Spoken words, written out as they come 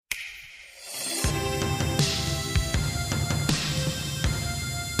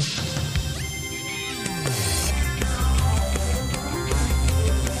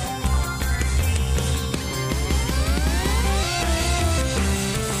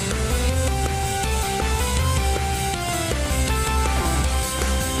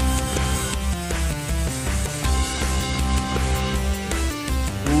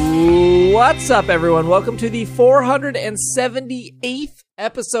What's up, everyone? Welcome to the 478th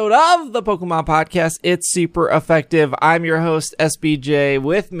episode of the Pokemon Podcast. It's super effective. I'm your host, SBJ.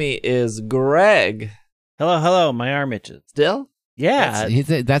 With me is Greg. Hello. My arm itches. Still? Yeah.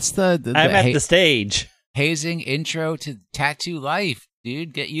 That's the I'm at the stage. hazing intro to tattoo life,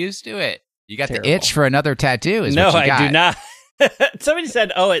 dude. Get used to it. You got Terrible. the itch for another tattoo. No, what you got. I do not. Somebody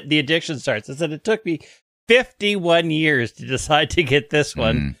said, the addiction starts. I said, it took me 51 years to decide to get this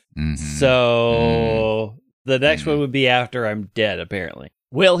one. So the next one would be after I'm dead, apparently.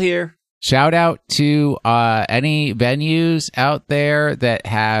 Will here. Shout out to any venues out there that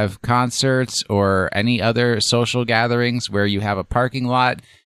have concerts or any other social gatherings where you have a parking lot.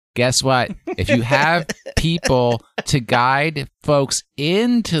 Guess what? If you have people to guide folks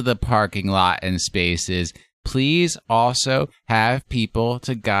into the parking lot and spaces, please also have people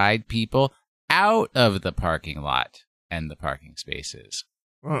to guide people out of the parking lot and the parking spaces.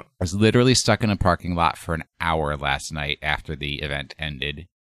 I was literally stuck in a parking lot for an hour last night after the event ended.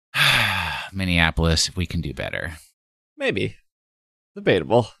 Minneapolis, we can do better. Maybe.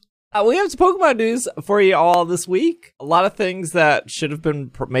 Debatable. We have some Pokemon news for you all this week. A lot of things that should have been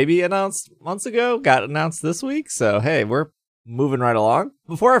maybe announced months ago got announced this week. So, hey, we're moving right along.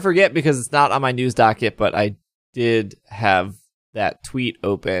 Before I forget, because it's not on my news docket, but I did have that tweet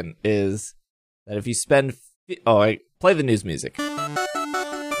open, is that if you spend... play the news music.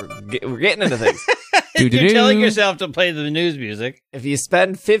 We're getting into things. You're telling yourself to play the news music. If you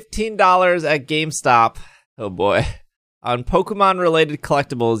spend $15 at GameStop, oh boy, on Pokemon-related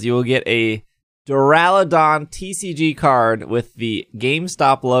collectibles, you will get a Duraludon TCG card with the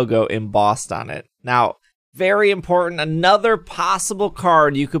GameStop logo embossed on it. Now, very important, another possible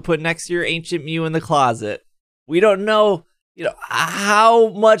card you could put next to your Ancient Mew in the closet. We don't know, how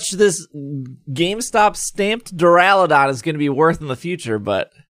much this GameStop stamped Duraludon is going to be worth in the future, but...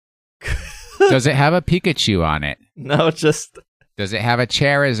 Does it have a Pikachu on it? No, just... Does it have a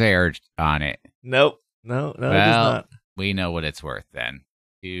Charizard on it? Nope. No, it does not. We know what it's worth then.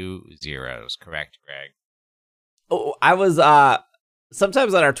 2 zeros. Correct, Greg. Oh, I was,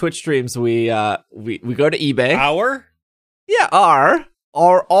 sometimes on our Twitch streams, we go to eBay. Our? Yeah, our.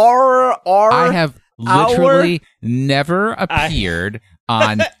 I have literally never appeared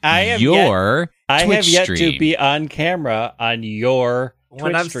on your Twitch I have yet stream. to be on camera on your When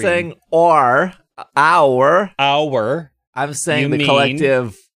Twitch I'm stream. saying our, I'm saying the mean-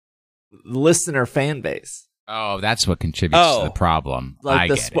 collective listener fan base. Oh, that's what contributes to the problem. I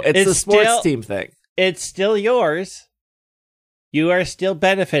get it. It's the sports still- team thing. It's still yours. You are still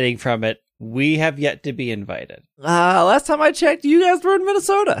benefiting from it. We have yet to be invited. Last time I checked, you guys were in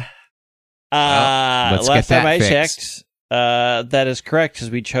Minnesota. Let's Last get that time I fixed. checked, that is correct because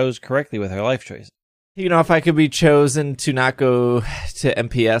we chose correctly with our life choices. If I could be chosen to not go to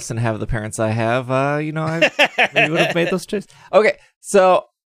MPS and have the parents I have, I maybe would have made those choices. Okay, so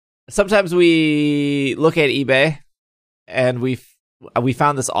sometimes we look at eBay, and we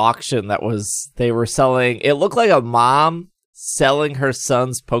found this auction they were selling. It looked like a mom selling her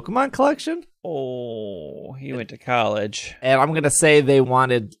son's Pokemon collection. Oh, he went to college. And I'm going to say they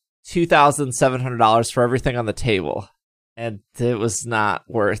wanted $2,700 for everything on the table. And it was not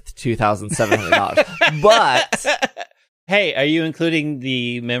worth $2,700. But... Hey, are you including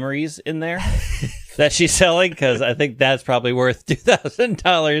the memories in there that she's selling? Because I think that's probably worth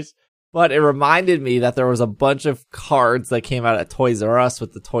 $2,000. But it reminded me that there was a bunch of cards that came out at Toys R Us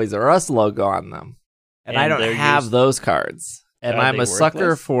with the Toys R Us logo on them. And I don't have those cards. And I'm a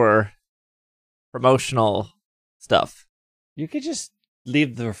sucker for promotional stuff. You could just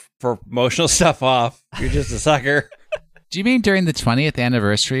leave the promotional stuff off. You're just a sucker. Do you mean during the 20th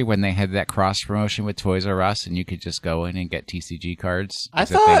anniversary when they had that cross promotion with Toys R Us and you could just go in and get TCG cards? I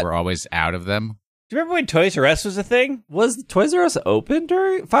Except thought they were always out of them. Do you remember when Toys R Us was a thing? Was Toys R Us open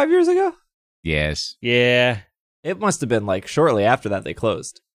 5 years ago? Yes. Yeah. It must have been shortly after that they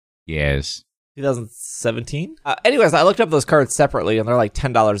closed. Yes. 2017? Anyways, I looked up those cards separately, and they're like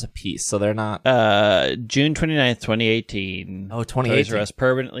 $10 a piece, so they're not... June 29th, 2018. Oh, 2018. Toys R Us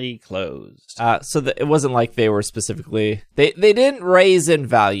permanently closed. So it wasn't like they were specifically... They didn't raise in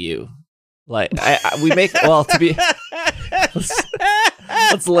value. We make... Well, to be...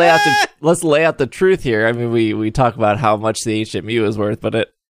 Let's lay out the truth here. I mean, we talk about how much the Ancient Mew is worth,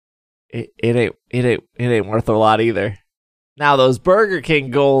 but it ain't worth a lot either. Now, those Burger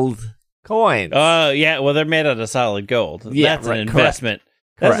King gold... coins. Oh, yeah. Well, they're made out of solid gold. Yeah, That's an investment.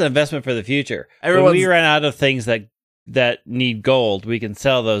 That's an investment for the future. When we run out of things that need gold, we can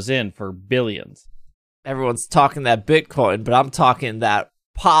sell those in for billions. Everyone's talking that Bitcoin, but I'm talking that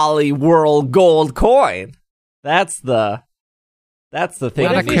Poly World Gold coin. That's the That's the thing.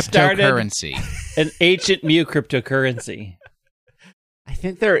 Not a if you started- cryptocurrency. An ancient Mew cryptocurrency. I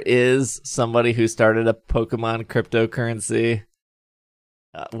think there is somebody who started a Pokemon cryptocurrency.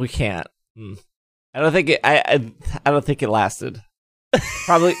 We can't. I don't think it. I don't think it lasted.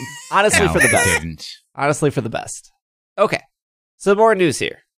 Probably, honestly, No, for the it best. didn't. Honestly, for the best. Okay, some more news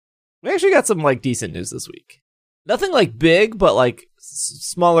here. We actually got some like decent news this week. Nothing like big, but like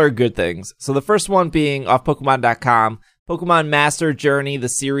smaller good things. So the first one being off Pokemon.com, Pokemon Master Journey, the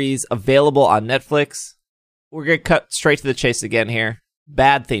series available on Netflix. We're gonna cut straight to the chase again here.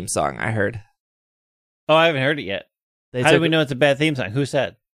 Bad theme song, I heard. Oh, I haven't heard it yet. How do we know it's a bad theme song? Who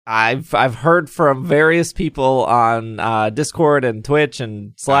said? I've heard from various people on Discord and Twitch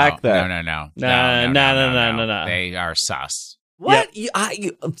and Slack Oh, that No. No. They are sus. what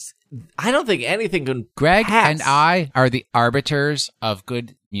I don't think anything can. Greg pass. and I are the arbiters of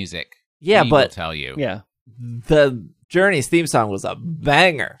good music. Yeah, We will but tell you. Yeah. the Journey's theme song was a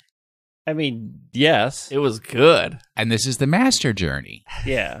banger. I mean, yes. It was good. And this is the Master Journey.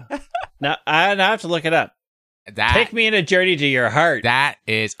 Yeah. Now I have to look it up. That Take me in a journey to your heart. that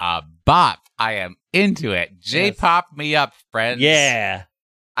is a bop. I am into it. J-pop me up, friends. Yeah.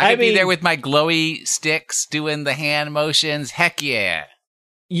 I could be mean- there with my glowy sticks doing the hand motions. Heck yeah.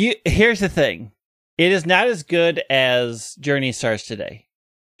 Here's the thing. It is not as good as Journey Starts Today.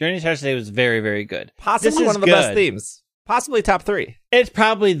 Journey Starts Today was very, very good. Possibly This is one of the best good. themes. Possibly top 3. It's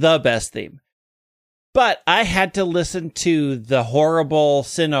probably the best theme. But I had to listen to the horrible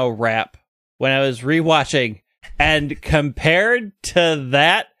Sinnoh rap when I was rewatching, and compared to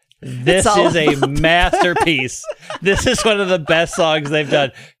that, this It's all is a masterpiece. This is one of the best songs they've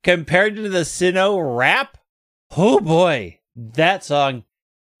done. Compared to the Sinnoh rap, oh boy, that song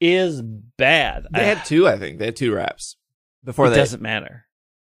is bad. They had 2, I think. They had 2 raps before It they. doesn't matter.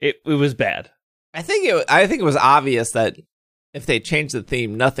 It was bad. I think it was obvious that if they changed the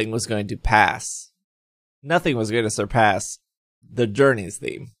theme, nothing was going to pass. Nothing was going to surpass the Journey's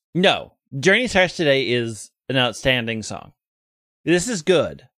theme. No, Journey Starts Today is an outstanding song. This is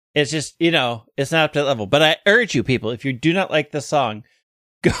good. It's just, it's not up to that level. But I urge you, people, if you do not like the song,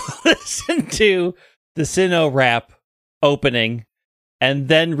 go listen to the Sinnoh rap opening and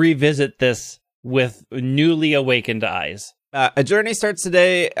then revisit this with newly awakened eyes. A journey starts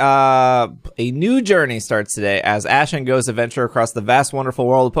today. A new journey starts today as Ash and Go's adventure across the vast, wonderful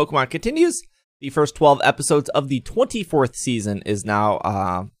world of Pokemon continues. The first 12 episodes of the 24th season is now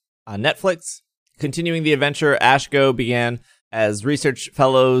on Netflix. Continuing the adventure, Ash Go began as research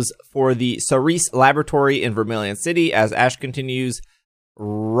fellows for the Cerise Laboratory in Vermilion City as Ash continues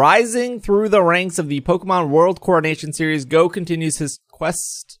rising through the ranks of the Pokemon World Coronation Series. Go continues his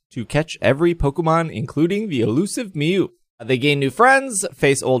quest to catch every Pokemon, including the elusive Mew. They gain new friends,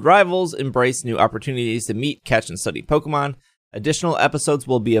 face old rivals, embrace new opportunities to meet, catch, and study Pokemon. Additional episodes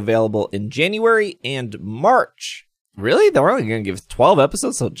will be available in January and March. Really? They're only going to give 12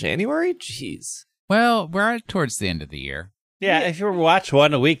 episodes till January? Jeez. Well, we're towards the end of the year. Yeah, if you watch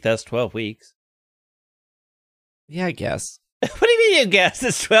one a week, that's 12 weeks. Yeah, I guess. What do you mean you guess?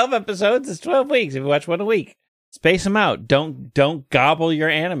 It's 12 episodes, it's 12 weeks if you watch one a week. Space them out. Don't gobble your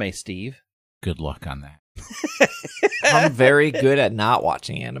anime, Steve. Good luck on that. I'm very good at not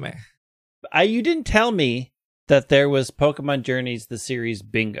watching anime. You didn't tell me that there was Pokemon Journeys, the series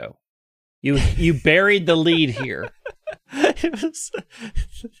bingo. You buried the lead here.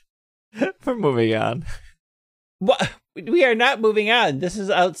 We're moving on. What? We are not moving on. This is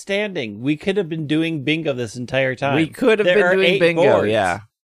outstanding. We could have been doing bingo this entire time. We could have There are been doing 8 bingo, boards. yeah.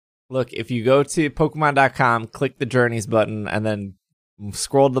 Look, if you go to Pokemon.com, click the Journeys button, and then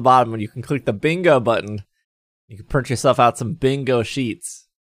scroll to the bottom, and you can click the bingo button. You can print yourself out some bingo sheets.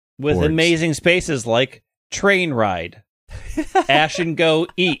 With Boards. amazing spaces like train ride, Ash and Go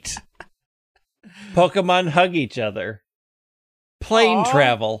eat, Pokemon hug each other, plane Aw.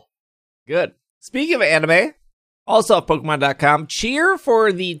 travel. Good. Speaking of anime, also at Pokemon.com, cheer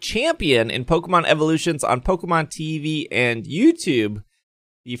for the champion in Pokemon Evolutions on Pokemon TV and YouTube.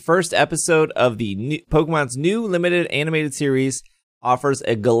 The first episode of the Pokemon's new limited animated series offers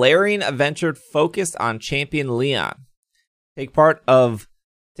a Galarian adventure focused on Champion Leon. Take part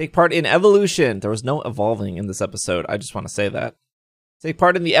in evolution. There was no evolving in this episode. I just want to say that. Take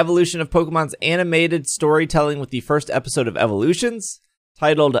part in the evolution of Pokemon's animated storytelling with the first episode of Evolutions.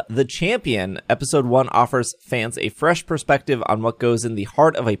 Titled The Champion, Episode 1 offers fans a fresh perspective on what goes in the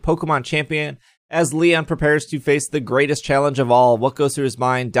heart of a Pokemon champion as Leon prepares to face the greatest challenge of all. What goes through his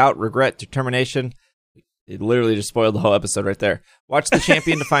mind? Doubt, regret, determination. It literally just spoiled the whole episode right there. Watch The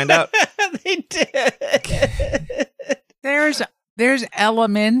Champion to find out. They did. There's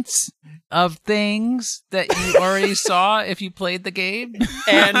elements of things that you already saw if you played the game.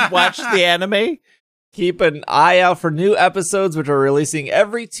 And watched the anime. Keep an eye out for new episodes, which are releasing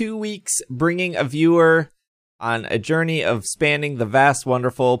every 2 weeks, bringing a viewer on a journey of spanning the vast,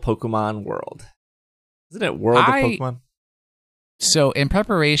 wonderful Pokemon world. Isn't it World of Pokemon? So in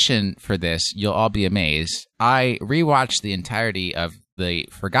preparation for this, you'll all be amazed. I rewatched the entirety of the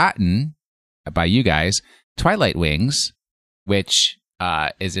forgotten, by you guys, Twilight Wings, which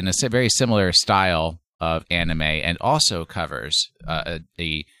is in a very similar style of anime and also covers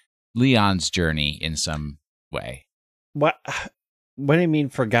a Leon's journey in some way. What do you mean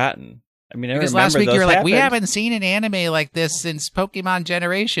forgotten? I mean, because last week you were like, we haven't seen an anime like this since Pokemon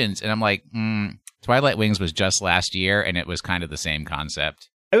Generations. And I'm like, Twilight Wings was just last year, and it was kind of the same concept.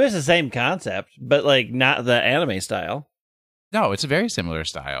 It was the same concept, but like not the anime style. No, it's a very similar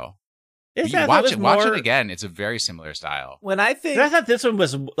style. Watch it again. It's a very similar style. I thought this one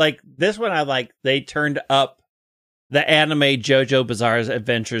was like this one. They turned up the anime JoJo Bizarre's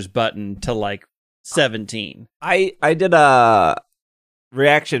Adventures button to like 17. I did a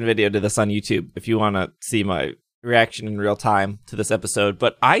reaction video to this on YouTube if you want to see my reaction in real time to this episode,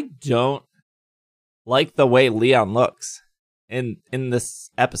 but I don't like the way Leon looks in this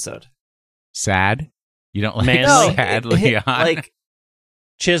episode. Sad? You don't like sad Leon? Leon? Like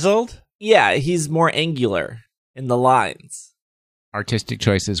chiseled? Yeah, he's more angular in the lines. Artistic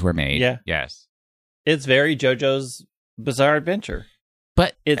choices were made. Yeah. Yes. It's very JoJo's Bizarre Adventure.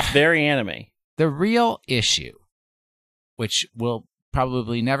 But it's very anime. The real issue, which will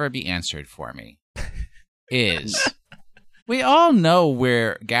probably never be answered for me, is we all know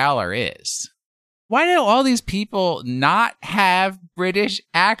where Galar is. Why do all these people not have British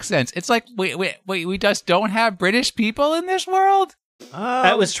accents? It's like, we just don't have British people in this world?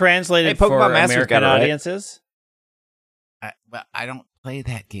 That was translated for American audiences. I don't play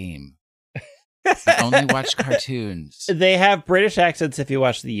that game. I only watch cartoons. They have British accents if you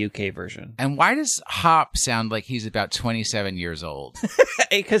watch the UK version. And why does Hop sound like he's about 27 years old?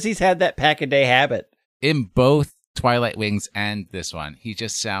 Because he's had that pack-a-day habit. In both Twilight Wings and this one, he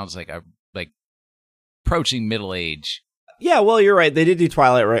just sounds like approaching middle age. Yeah, well, you're right. They did do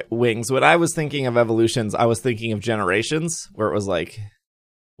Twilight Wings. When I was thinking of evolutions, I was thinking of Generations, where it was like,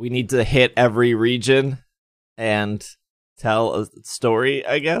 we need to hit every region and tell a story,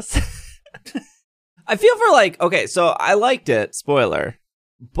 I guess. I feel okay, so I liked it, spoiler,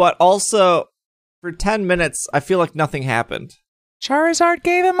 but also for 10 minutes, I feel like nothing happened. Charizard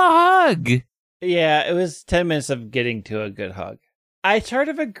gave him a hug. Yeah, it was 10 minutes of getting to a good hug. I sort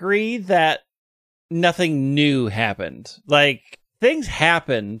of agree that nothing new happened. Like, things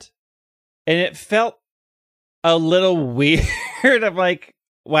happened, and it felt a little weird. I'm like,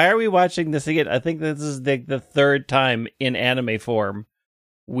 why are we watching this again? I think this is the third time in anime form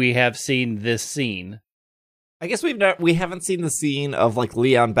we have seen this scene. I guess we haven't seen the scene of like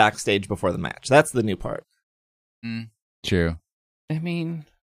Leon backstage before the match. That's the new part. True. I mean,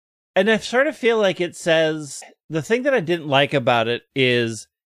 and I sort of feel like it says the thing that I didn't like about it is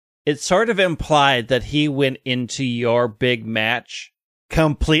it sort of implied that he went into your big match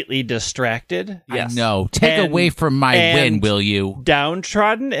completely distracted. Yes. I know. Take away from my win, will you?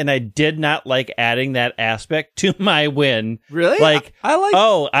 Downtrodden, and I did not like adding that aspect to my win. Really? Like,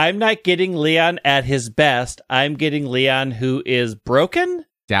 I'm not getting Leon at his best. I'm getting Leon who is broken.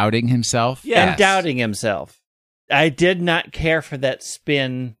 Doubting himself? Yeah. And doubting himself. I did not care for that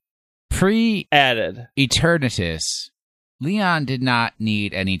spin added. Eternatus, Leon did not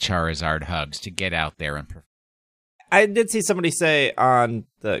need any Charizard hugs to get out there and perform. I did see somebody say on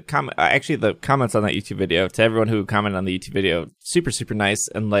the the comments on that YouTube video, to everyone who commented on the YouTube video, super, super nice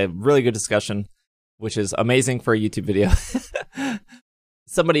and like really good discussion, which is amazing for a YouTube video.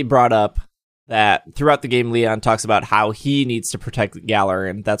 Somebody brought up that throughout the game, Leon talks about how he needs to protect Galar,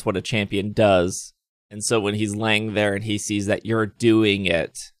 and that's what a champion does. And so when he's laying there and he sees that you're doing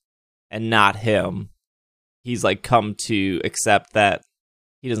it and not him, he's like come to accept that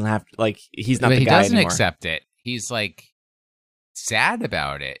he doesn't have to, like, he's not the guy anymore. He doesn't accept it. He's like sad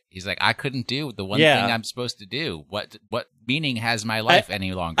about it. He's like, I couldn't do the one thing I'm supposed to do. What meaning has my life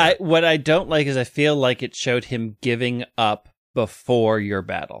any longer? What I don't like is I feel like it showed him giving up before your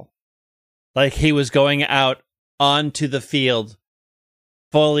battle. Like he was going out onto the field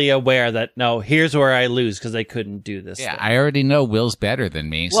fully aware that, no, here's where I lose because I couldn't do this. Yeah, thing. I already know Will's better than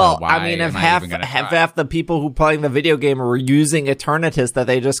me, well, so why I mean, if half the people who playing the video game were using Eternatus that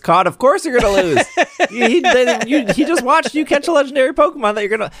they just caught, of course you're going to lose. He just watched you catch a legendary Pokemon that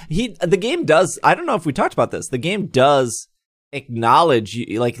you're going to... The game does... I don't know if we talked about this. The game does acknowledge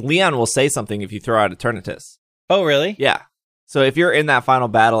you. Like, Leon will say something if you throw out Eternatus. Oh, really? Yeah. So if you're in that final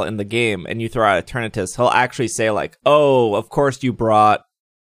battle in the game and you throw out Eternatus, he'll actually say like, "Oh, of course you brought."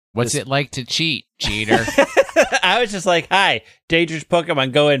 What's it like to cheat, cheater? I was just like, "Hi, dangerous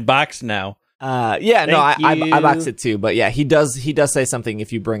Pokemon, go in box now." I box it too, but yeah, he does say something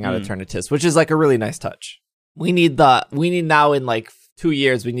if you bring out Eternatus, which is like a really nice touch. We need now in like 2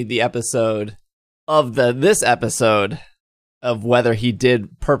 years, we need the episode of this episode of whether he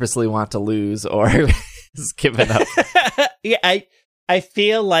did purposely want to lose or is giving up. Yeah, I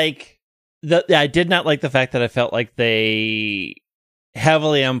feel like I did not like the fact that I felt like they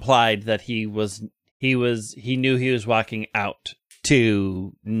heavily implied that he knew he was walking out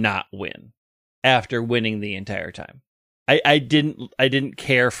to not win after winning the entire time. I didn't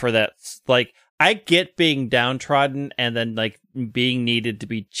care for that. Like, I get being downtrodden and then like being needed to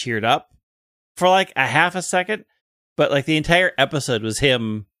be cheered up for like a half a second, but like the entire episode was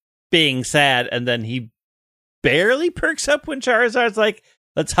him being sad, and then he barely perks up when Charizard's like,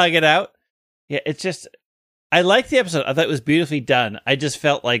 "Let's hug it out." Yeah, it's just, I liked the episode. I thought it was beautifully done. I just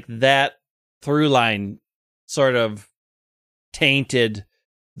felt like that through line sort of tainted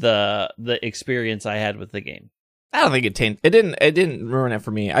the experience I had with the game. I don't think it didn't ruin it for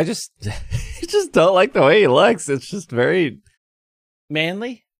me. I just don't like the way he looks. It's just very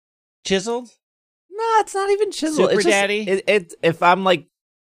manly, chiseled. No, it's not even chiseled. Super it's just, daddy. If I'm like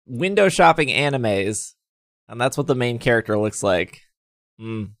window shopping animes, and that's what the main character looks like.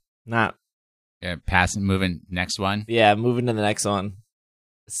 Not. Yeah, passing, moving, next one. Yeah, moving to the next one.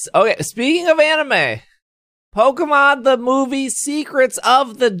 Okay, speaking of anime, Pokemon the movie Secrets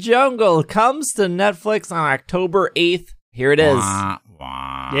of the Jungle comes to Netflix on October 8th. Here it is. Wah,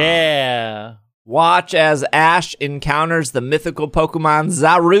 wah. Yeah. Watch as Ash encounters the mythical Pokemon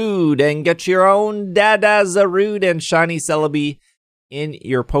Zarude and get your own Dada Zarude and Shiny Celebi in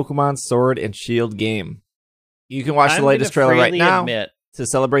your Pokemon Sword and Shield game. You can watch the latest trailer right now. To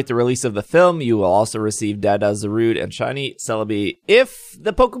celebrate the release of the film, you will also receive Dada Zarude and Shiny Celebi. If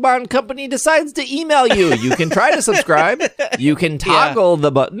the Pokemon Company decides to email you, you can try to subscribe. You can toggle the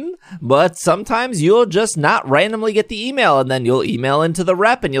button, but sometimes you'll just not randomly get the email, and then you'll email into the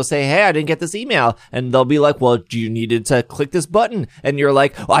rep, and you'll say, "Hey, I didn't get this email." And they'll be like, "Well, you needed to click this button." And you're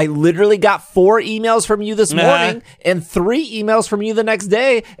like, "I literally got 4 emails from you this morning and 3 emails from you the next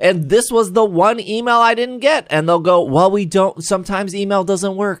day, and this was the one email I didn't get." And they'll go, "Well, we don't, sometimes email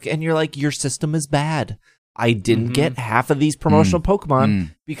doesn't work." And you're like, "Your system is bad. I didn't get half of these promotional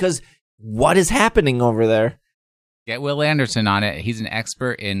Pokemon because what is happening over there?" Get Will Anderson on it. He's an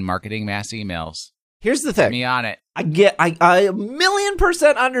expert in marketing mass emails. Here's the thing. Get me on it. I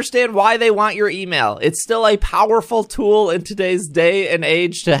 1,000,000% understand why they want your email. It's still a powerful tool in today's day and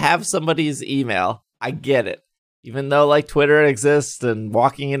age to have somebody's email. I get it. Even though like Twitter exists and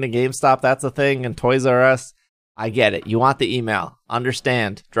walking into GameStop, that's a thing, and Toys R Us, I get it. You want the email.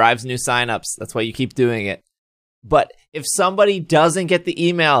 Understand. Drives new signups. That's why you keep doing it. But if somebody doesn't get the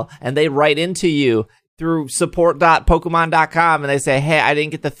email and they write into you through support.pokemon.com and they say, "Hey, I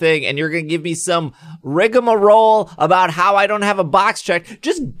didn't get the thing," and you're going to give me some rigmarole about how I don't have a box checked,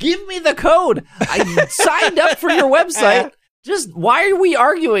 just give me the code. I signed up for your website. Just, why are we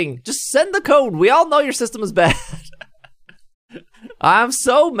arguing? Just send the code. We all know your system is bad. I'm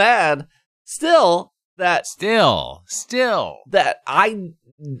so mad. Still that I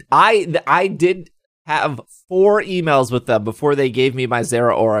did have 4 emails with them before they gave me my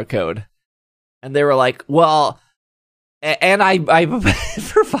Zeraora code. And they were like, "Well," and I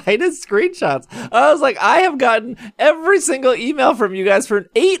provided screenshots. I was like, "I have gotten every single email from you guys for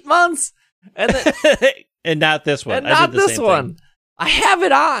 8 months. And then, and not this one. And not this one. I have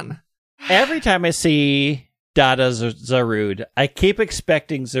it on." Every time I see Dada Zarude, I keep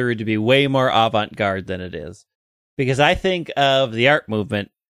expecting Zarude to be way more avant-garde than it is. Because I think of the art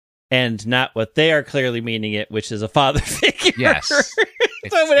movement and not what they are clearly meaning it, which is a father figure. Yes.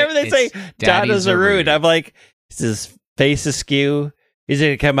 So whenever they say Dada Zarude, I'm like, is his face askew? Is he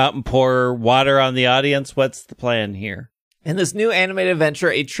going to come out and pour water on the audience? What's the plan here? In this new animated adventure,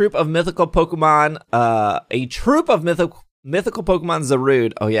 a troop of mythical Pokemon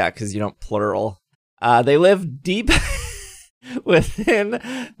Zarude. Oh yeah, because you don't plural. They live deep within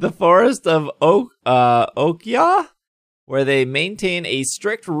the forest of Okia, where they maintain a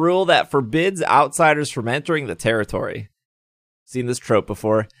strict rule that forbids outsiders from entering the territory. Seen this trope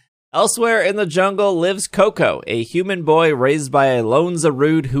before. Elsewhere in the jungle lives Coco, a human boy raised by a lone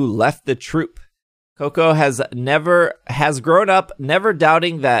Zarude who left the troop. Coco has grown up, never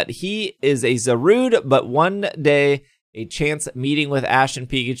doubting that he is a Zarude, but one day a chance meeting with Ash and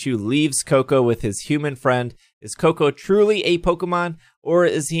Pikachu leaves Coco with his human friend. Is Coco truly a Pokemon, or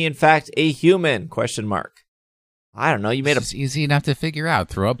is he in fact a human? ? I don't know. You made It's easy enough to figure out.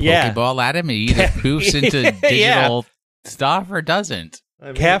 Throw a Yeah. Pokeball at him, and he either poofs into digital stuff or doesn't.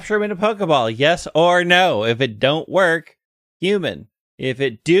 Capture him in a Pokeball, yes or no. If it don't work, human. If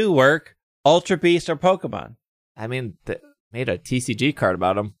it do work, Ultra Beast or Pokemon. I mean, made a TCG card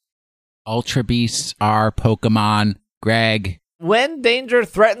about him. Ultra Beasts are Pokemon, Greg. When danger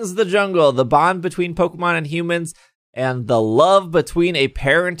threatens the jungle, the bond between Pokemon and humans and the love between a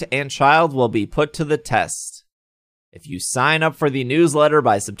parent and child will be put to the test. If you sign up for the newsletter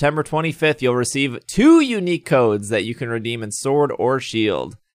by September 25th, you'll receive 2 unique codes that you can redeem in Sword or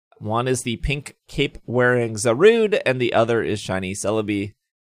Shield. One is the pink cape-wearing Zarude, and the other is shiny Celebi.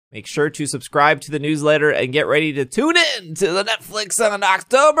 Make sure to subscribe to the newsletter and get ready to tune in to the Netflix on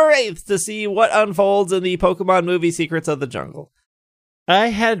October 8th to see what unfolds in the Pokemon movie Secrets of the Jungle. I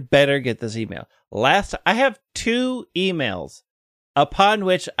had better get this email. I have 2 emails upon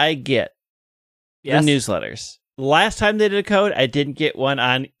which I get the newsletters. Last time they did a code, I didn't get one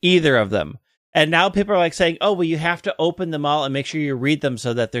on either of them. And now people are like saying, "Oh, well, you have to open them all and make sure you read them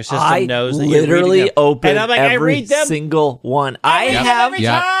so that their system knows that you're reading them." I literally open and I'm like, every I read them single one.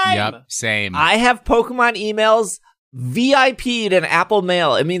 Same. I have Pokemon emails VIP'd in Apple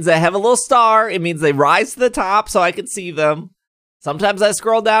Mail. It means they have a little star. It means they rise to the top so I can see them. Sometimes I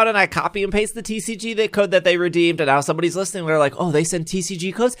scroll down and I copy and paste the TCG code that they redeemed, and now somebody's listening. They're like, "Oh, they send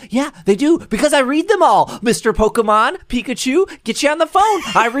TCG codes?" Yeah, they do, because I read them all. Mr. Pokemon, Pikachu, get you on the phone.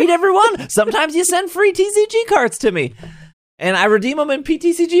 I read every one. Sometimes you send free TCG cards to me, and I redeem them in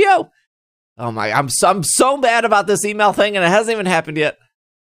PTCGO. Oh my, I'm so bad about this email thing, and it hasn't even happened yet.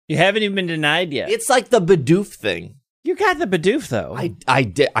 You haven't even been denied yet. It's like the Bidoof thing. You got the Bidoof, though. I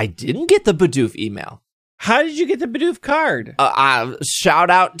didn't get the Bidoof email. How did you get the Bidoof card?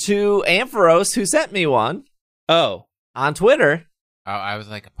 Shout out to Ampharos, who sent me one. Oh. On Twitter. Oh, I was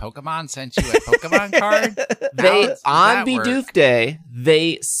like, Pokemon sent you a Pokemon card? On Bidoof Day,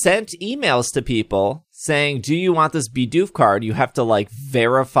 they sent emails to people saying, "Do you want this Bidoof card?" You have to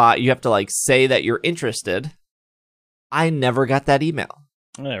verify, you have to say that you're interested. I never got that email.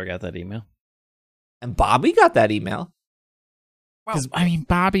 I never got that email. And Bobby got that email. Well, I mean,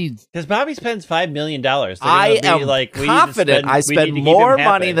 Bobby spends $5 million. I am confident I spend more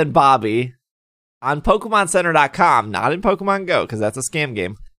money than Bobby on PokemonCenter.com, not in Pokemon Go, because that's a scam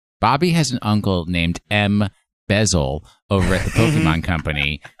game. Bobby has an uncle named M. Bezel over at the Pokemon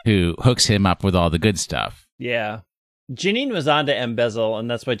Company who hooks him up with all the good stuff. Yeah. Janine was on to Embezzle, and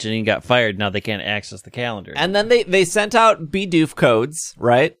that's why Janine got fired. Now they can't access the calendar. And then they sent out Bidoof codes,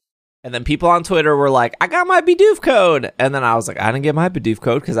 right? And then people on Twitter were like, "I got my Bidoof code." And then I was like, I didn't get my Bidoof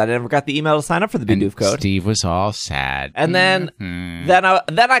code because I never got the email to sign up for the Bidoof code. Steve was all sad. And then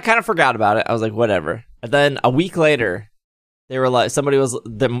I kind of forgot about it. I was like, whatever. And then a week later, they were like,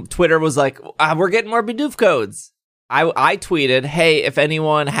 Twitter was like, "We're getting more Bidoof codes." I tweeted, "Hey, if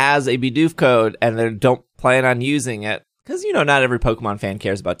anyone has a Bidoof code and they don't plan on using it," because, not every Pokemon fan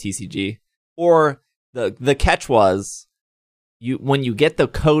cares about TCG. Or the catch was, when you get the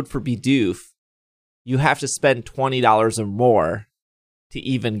code for Bidoof, you have to spend $20 or more to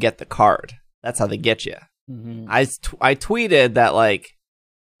even get the card. That's how they get you. Mm-hmm. I tweeted that,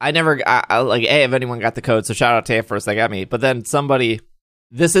 hey, if anyone got the code, so shout out to Ampharos, they got me. But then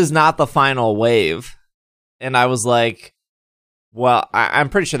this is not the final wave. And I was like, well, I'm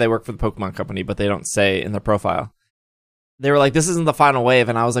pretty sure they work for the Pokemon Company, but they don't say in their profile. They were like, "This isn't the final wave,"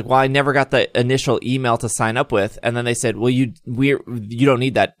 and I was like, "Well, I never got the initial email to sign up with." And then they said, "Well, you don't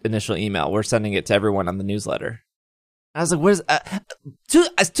need that initial email. We're sending it to everyone on the newsletter." I was like, "What is?"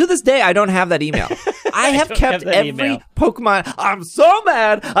 To this day, I don't have that email. I have kept every email. Pokemon. I'm so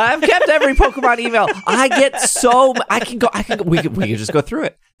mad. I have kept every Pokemon email. I get so. I can go. We can just go through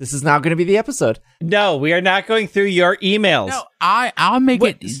it. This is now going to be the episode. No, we are not going through your emails. No, I'll make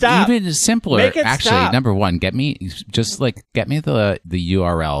it even simpler. Make it Actually, stop. Number one, get me the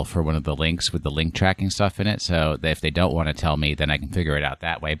URL for one of the links with the link tracking stuff in it, so that if they don't want to tell me, then I can figure it out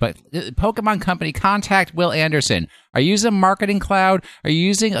that way. But Pokemon Company, contact Will Anderson. Are you using Marketing Cloud? Are you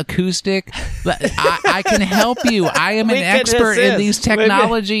using Acoustic? I can help you. I am an expert in these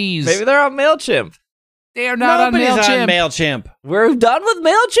technologies. Maybe they're on MailChimp. They are not Nobody's on on MailChimp. We're done with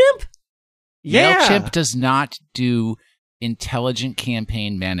MailChimp? Yeah. MailChimp does not do intelligent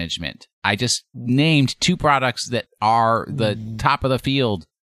campaign management. I just named 2 products that are the top of the field.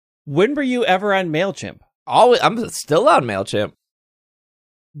 When were you ever on MailChimp? I'm still on MailChimp.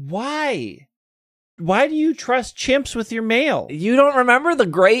 Why? Why do you trust chimps with your mail? You don't remember the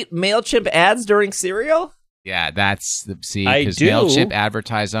great MailChimp ads during cereal? Yeah, because I do. MailChimp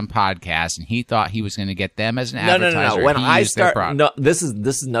advertised on podcasts, and he thought he was going to get them as an advertiser. No. When I start, this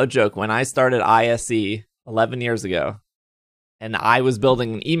is no joke. When I started ISE 11 years ago. And I was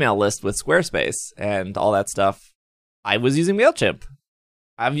building an email list with Squarespace and all that stuff. I was using MailChimp.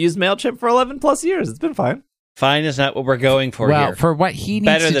 I've used MailChimp for 11 plus years. It's been fine. Fine is not what we're going for here. Well, for what he needs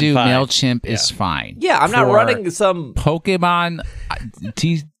Better to than do, fine. MailChimp is fine. Yeah, I'm not For running some Pokemon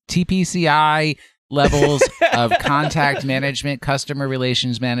TPCI levels of contact management, customer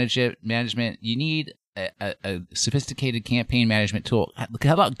relations management. You need a sophisticated campaign management tool.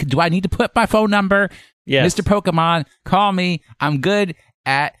 Hello, do I need to put my phone number? Yes. Mr. Pokemon, call me. I'm good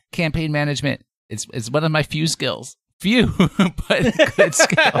at campaign management. It's one of my few skills. Few, but good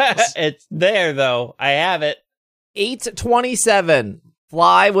skills. It's there, though. I have it. 827.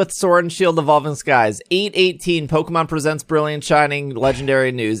 Fly with Sword and Shield Evolving Skies. 818. Pokemon Presents Brilliant Shining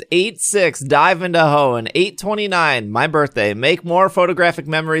Legendary News. 86. Dive into Hoenn. 829. My birthday. Make more photographic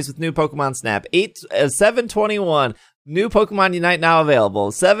memories with new Pokemon Snap. 721. New Pokemon Unite now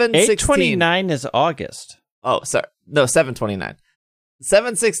available. 716. 829 is August. Oh, sorry. No, 729.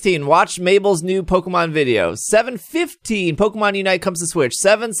 716, watch Mabel's new Pokemon video. 715, Pokemon Unite comes to Switch.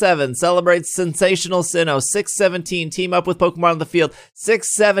 77, celebrates Sensational Sinnoh. 617, team up with Pokemon on the field.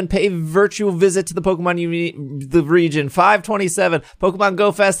 67, pay virtual visit to the Pokemon the region. 527, Pokemon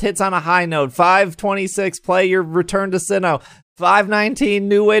Go Fest hits on a high note. 526, play your return to Sinnoh. 519,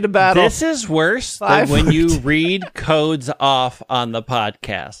 new way to battle. This is worse than when you read codes off on the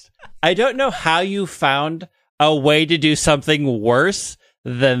podcast. I don't know how you found a way to do something worse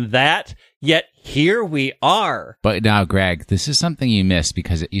than that, yet here we are. But now, Greg, this is something you missed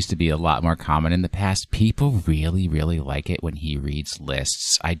because it used to be a lot more common in the past. People really, really like it when he reads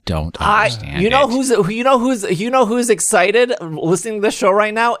lists. I don't understand. You know who's excited listening to the show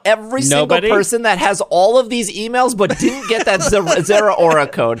right now? Every single person that has all of these emails but didn't get that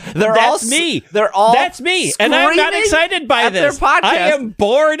Zeraora code. That's me. That's me, and I'm not excited by this. I am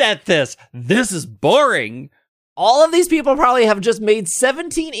bored at this. This is boring. All of these people probably have just made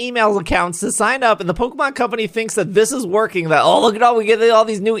 17 email accounts to sign up, and the Pokemon Company thinks that this is working, that, oh, look at all, we get all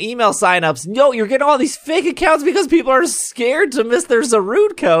these new email signups. No, you're getting all these fake accounts because people are scared to miss their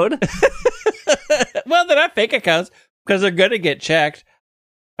Zarude code. Well, they're not fake accounts because they're going to get checked.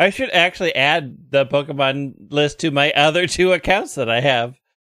 I should actually add the Pokemon list to my other 2 accounts that I have.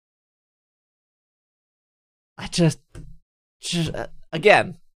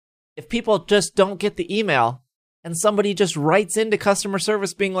 Again, if people just don't get the email, and somebody just writes into customer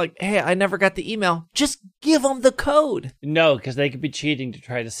service being like, hey, I never got the email, just give them the code. No, because they could be cheating to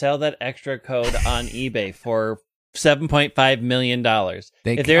try to sell that extra code on eBay for $7.5 million.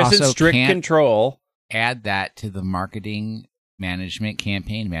 If there's a strict control. Add that to the marketing management,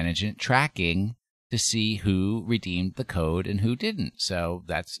 campaign management tracking to see who redeemed the code and who didn't. So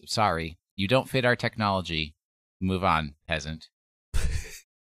that's, sorry, you don't fit our technology. Move on, peasant.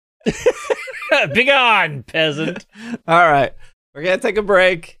 Begone, peasant. All right. We're going to take a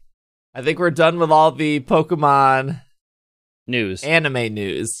break. I think we're done with all the Pokemon news. Anime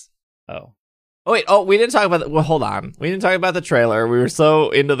news. Oh, wait. Oh, we didn't talk about well, hold on. We didn't talk about the trailer. We were so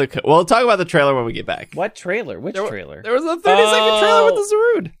into we'll talk about the trailer when we get back. What trailer? Which trailer? There was a 30-second trailer with the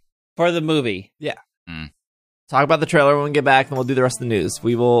Zarude. For the movie. Yeah. Talk about the trailer when we get back, and we'll do the rest of the news.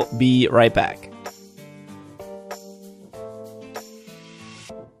 We will be right back.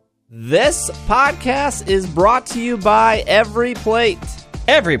 This podcast is brought to you by Every Plate.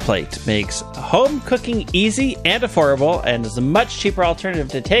 Every Plate makes home cooking easy and affordable and is a much cheaper alternative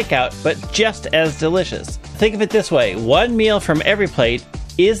to takeout, but just as delicious. Think of it this way. One meal from Every Plate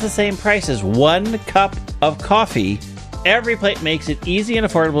is the same price as 1 cup of coffee. Every Plate makes it easy and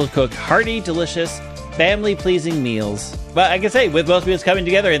affordable to cook hearty, delicious, family-pleasing meals. But I can say, with most meals coming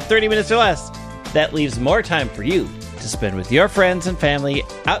together in 30 minutes or less, that leaves more time for you to spend with your friends and family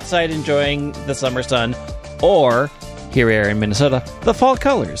outside enjoying the summer sun, or, here we are in Minnesota, the fall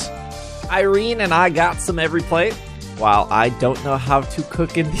colors. Irene and I got some Every Plate. While I don't know how to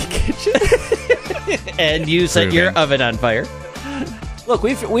cook in the kitchen. And you set your oven on fire. Look,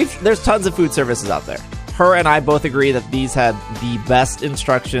 there's tons of food services out there. Her and I both agree that these had the best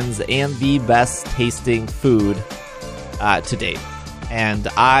instructions and the best tasting food to date. And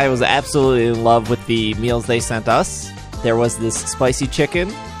I was absolutely in love with the meals they sent us. There was this spicy chicken.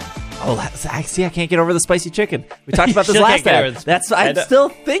 Oh, see, I can't get over the spicy chicken. We talked about this last time. I'm still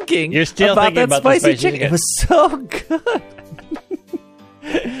thinking about that spicy chicken. It was so good.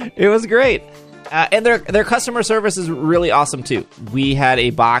 It was great. And their customer service is really awesome, too. We had a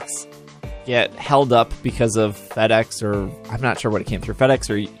box get held up because of FedEx, or I'm not sure what it came through, FedEx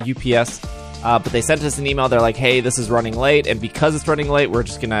or UPS. But they sent us an email. They're like, hey, this is running late. And because it's running late, we're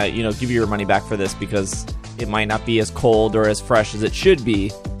just going to, give you your money back for this because it might not be as cold or as fresh as it should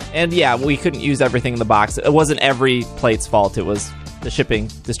be. And yeah, we couldn't use everything in the box. It wasn't every plate's fault. It was the shipping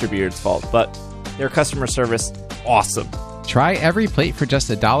distributor's fault. But their customer service, awesome. Try Every Plate for just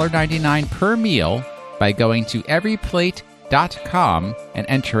 $1.99 per meal by going to everyplate.com and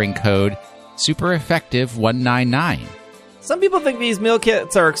entering code SuperEffective199. Some people think these meal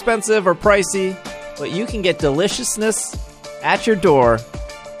kits are expensive or pricey, but you can get deliciousness at your door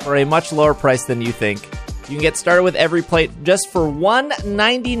for a much lower price than you think. You can get started with Every Plate just for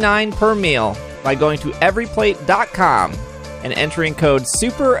 $1.99 per meal by going to everyplate.com and entering code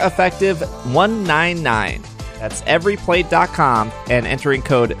SuperEffective199. That's everyplate.com and entering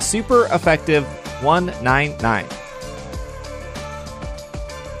code SuperEffective199.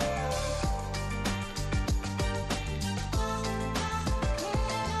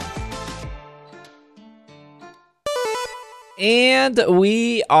 And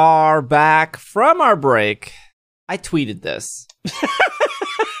we are back from our break. I tweeted this.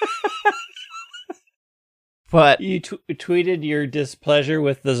 But you tweeted your displeasure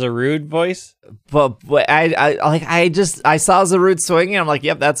with the Zarude voice? But I saw Zarude swinging. I'm like,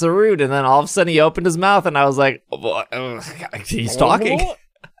 yep, that's Zarude. And then all of a sudden he opened his mouth and I was like, he's talking.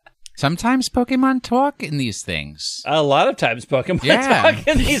 Sometimes Pokemon talk in these things. A lot of times Pokemon talk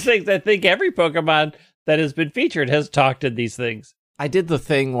in these things. I think every Pokemon that has been featured has talked in these things. I did the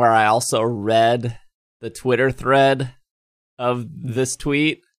thing where I also read the Twitter thread of this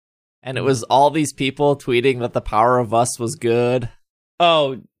tweet, and it was all these people tweeting that the Power of Us was good.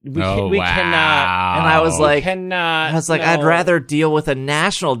 Oh, we cannot. And I was like, I'd rather deal with a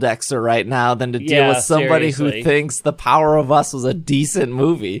national Dexter right now than to deal with somebody who thinks the Power of Us was a decent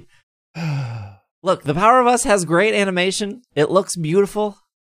movie. Look, the Power of Us has great animation. It looks beautiful.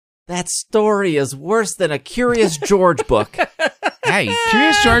 That story is worse than a Curious George book. Hey,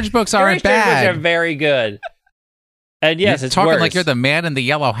 Curious George books aren't bad. Curious George books are very good. And yes, you're it's talking worse. like you're the man in the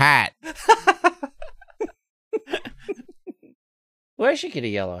yellow hat. Why should she get a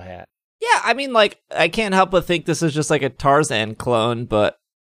yellow hat? Yeah, I mean, like, I can't help but think this is just like a Tarzan clone, but...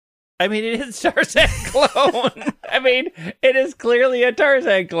 I mean, it is Tarzan clone. I mean, it is clearly a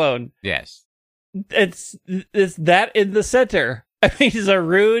Tarzan clone. Yes. It's that in the center. I mean,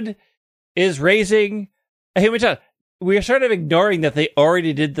 Zarude is raising a human child. We're sort of ignoring that they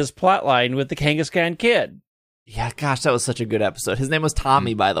already did this plot line with the Kangaskhan kid. Yeah, gosh, that was such a good episode. His name was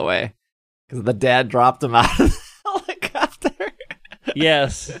Tommy, by the way, because the dad dropped him out of the helicopter.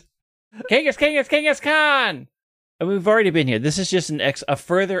 Yes. Kangaskhan! And we've already been here. This is just a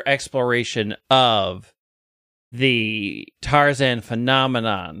further exploration of the Tarzan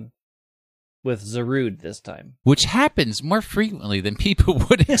phenomenon with Zarude this time. Which happens more frequently than people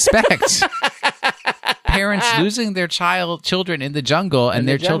would expect. Parents losing their children in the jungle, and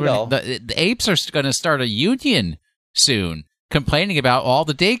their children... The apes are going to start a union soon, complaining about all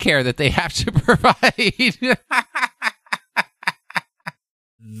the daycare that they have to provide.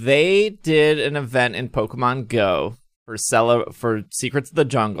 They did an event in Pokemon Go for Secrets of the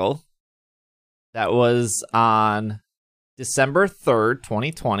Jungle. That was on December 3rd,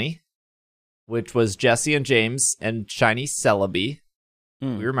 2020. Which was Jesse and James and Shiny Celebi.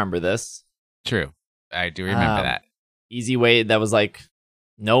 We remember this. True. I do remember that. Easy way. That was like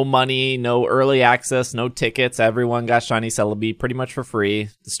no money, no early access, no tickets. Everyone got Shiny Celebi pretty much for free.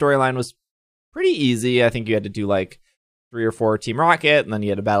 The storyline was pretty easy. I think you had to do like 3 or 4 Team Rocket, and then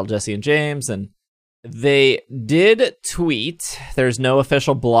you had to battle Jesse and James. And they did tweet. There's no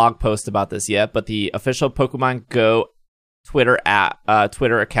official blog post about this yet, but the official Pokemon Go Twitter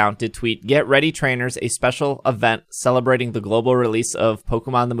account did tweet, "Get ready, trainers, a special event celebrating the global release of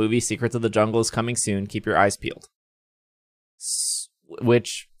Pokemon the movie Secrets of the Jungle is coming soon. Keep your eyes peeled."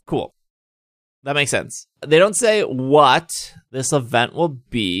 Which, cool. That makes sense. They don't say what this event will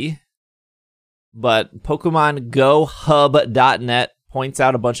be, but PokemonGoHub.net points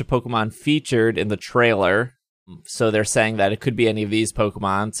out a bunch of Pokemon featured in the trailer. So they're saying that it could be any of these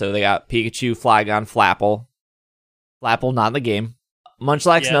Pokemon. So they got Pikachu, Flygon, Flapple, not in the game.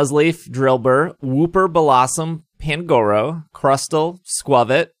 Munchlax, Nuzleaf, Drillbur, Wooper, Blossom, Pangoro, Crustle,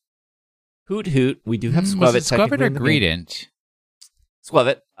 Squavit, Hoot. We do have Squavit. Was it Squavit or Greedent?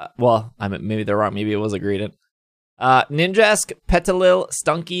 Squavit. Maybe they're wrong. Maybe it was a Greedent. Ninjask, Petalil,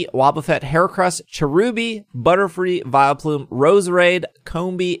 Stunky, Wobbuffet, Heracross, Cherubi, Butterfree, Vileplume, Roserade,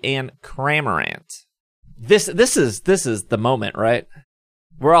 Combee, and Cramorant. This is the moment, right?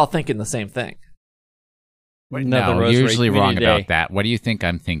 We're all thinking the same thing. No, you're usually wrong about that. What do you think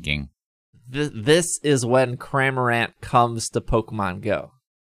I'm thinking? This is when Cramorant comes to Pokemon Go.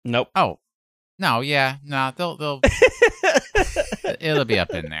 Nope. Oh. No, yeah. No, they'll it'll be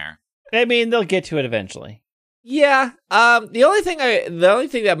up in there. I mean, they'll get to it eventually. Yeah. The only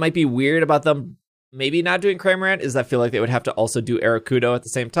thing that might be weird about them maybe not doing Cramorant is I feel like they would have to also do Arakudo at the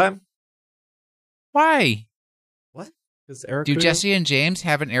same time. Why? What? Because Arakudo... Do Jesse and James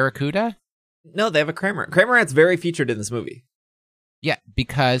have an Arakuda? No, they have a Cramorant. Cramorant's very featured in this movie. Yeah,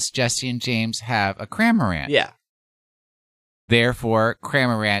 because Jesse and James have a Cramorant. Yeah. Therefore,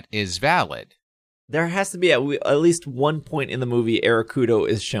 Cramorant is valid. There has to be at least one point in the movie Arakudo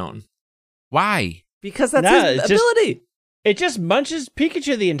is shown. Why? Because that's his ability. It just munches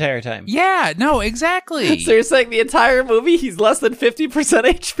Pikachu the entire time. Yeah, no, exactly. So you're saying the entire movie he's less than 50%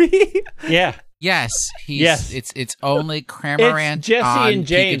 HP? Yeah. Yes, Yes. It's only Cramorant It's Jesse on and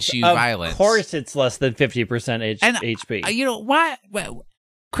James. Pikachu Of violence. course it's less than 50% HP. You know what? Well,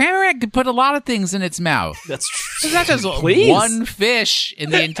 Cramorant could put a lot of things in its mouth. That's true. It's not just one fish in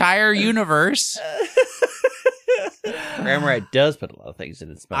the entire universe. Cramorant does put a lot of things in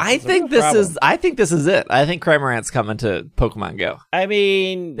its mouth. I think this is it. I think Cramorant's coming to Pokemon Go. I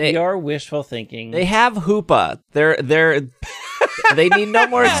mean, you're wishful thinking. They have Hoopa. They need no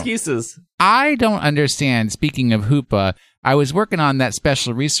more excuses. I don't understand. Speaking of Hoopa, I was working on that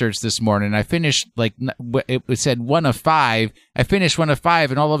special research this morning. I finished, it said 1 of 5. I finished 1 of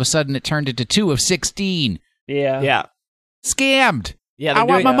 5, and all of a sudden it turned into 2 of 16. Yeah. Scammed. Yeah, I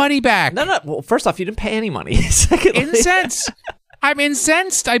want my money back. No. Well, first off, you didn't pay any money. Secondly, Incense. I'm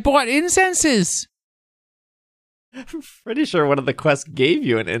incensed. I bought incenses. I'm pretty sure one of the quests gave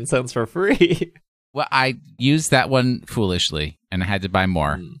you an incense for free. Well, I used that one foolishly, and I had to buy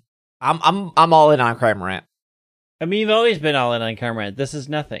more. I'm all in on Cramorant. I mean, you've always been all in on Cramorant. This is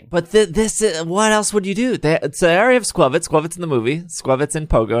nothing. But this is, what else would you do? So they already have Squavitz. Squavit's in the movie. Squavit's in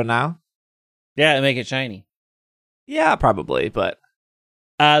Pogo now. Yeah, and make it shiny. Yeah, probably, but...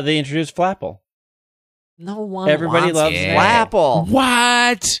 They introduced Flapple. No one Everybody wants loves Flapple.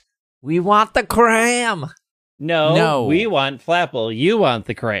 What? We want the Cram. No, we want Flapple. You want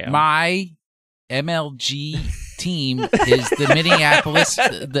the Cram. My MLG team is the Minneapolis,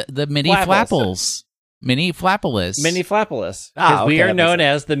 the Mini Flapples. Mini Flappolis. Mini Flappolis. Because we are known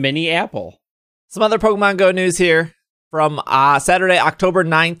as the Mini Apple. Some other Pokemon Go news here. From Saturday, October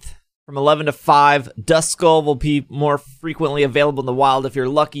 9th, from 11 to 5, Duskull will be more frequently available in the wild. If you're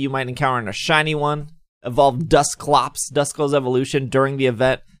lucky, you might encounter a shiny one. Evolve Dusclops, Duskull's evolution, during the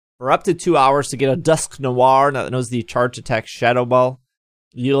event for up to 2 hours to get a Dusk Noir that knows the charge attack Shadow Ball.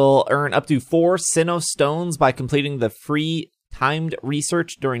 You'll earn up to 4 Sinnoh Stones by completing the free timed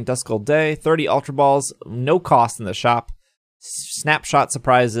research during Duskull Day. 30 Ultra Balls, no cost in the shop. Snapshot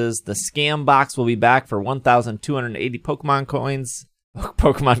surprises. The Scam Box will be back for 1,280 Pokemon coins.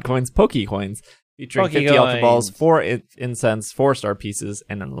 Pokecoins. Featuring 50 Ultra Balls, 4 Incense, 4-star pieces,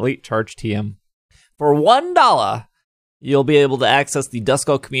 and an Elite Charge TM. For $1, you'll be able to access the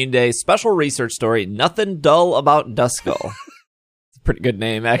Duskull Community Day special research story, Nothing Dull About Duskull. It's a pretty good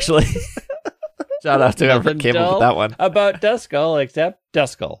name, actually. Shout out to whoever came up with that one. About Duskull, except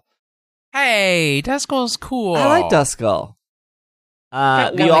Duskull. Hey, Duskull's cool. I like Duskull.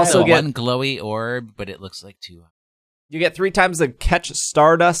 You also get one glowy orb, but it looks like 2. You get 3 times the catch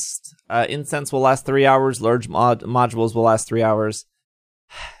Stardust. Incense will last 3 hours. Large modules will last 3 hours.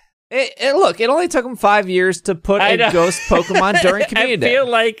 Look, it only took them 5 years to put a ghost Pokemon during Community Day.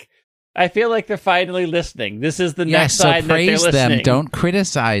 I feel like they're finally listening. This is the next sign that they're listening. So praise them. Don't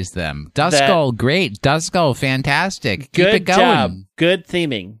criticize them. Duskull, great. Duskull, fantastic. Keep it going. Good job. Good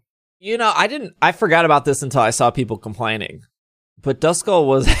theming. You know, I forgot about this until I saw people complaining. But Duskull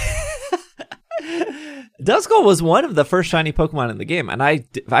was... Duskull was one of the first shiny Pokemon in the game, and I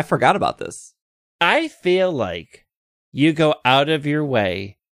forgot about this. I feel like you go out of your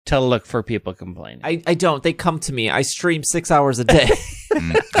way to look for people complaining. I don't. They come to me. I stream 6 hours a day.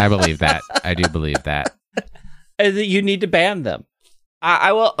 I believe that. I do believe that. You need to ban them.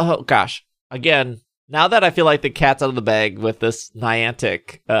 I will. Oh, gosh. Again, now that I feel like the cat's out of the bag with this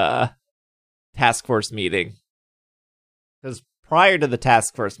Niantic task force meeting. Because prior to the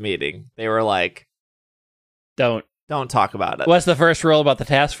task force meeting, they were like, Don't talk about it. What's the first rule about the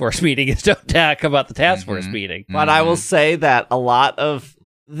task force meeting is don't talk about the task force meeting. But I will say that a lot of...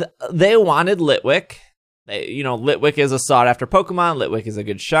 they wanted Litwick. Litwick is a sought-after Pokemon. Litwick is a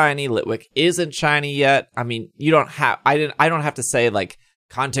good shiny. Litwick isn't shiny yet. I mean, you don't have... I don't have to say, like,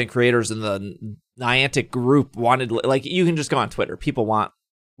 content creators in the Niantic group wanted... Like, you can just go on Twitter. People want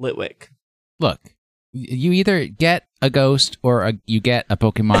Litwick. Look, you either get a ghost or you get a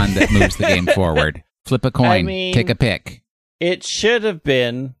Pokemon that moves the game forward. Flip a coin. Take a pick. It should have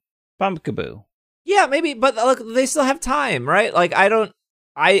been Bumpkaboo. Yeah, maybe, but look, they still have time, right? Like, I don't...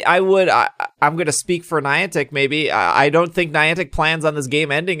 I'm going to speak for Niantic maybe. I don't think Niantic plans on this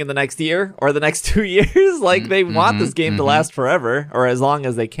game ending in the next year or the next 2 years. Like, they want this game to last forever or as long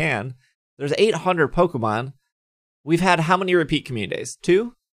as they can. There's 800 Pokemon. We've had how many repeat community days?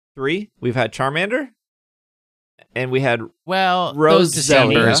 2? 3? We've had Charmander. And we had those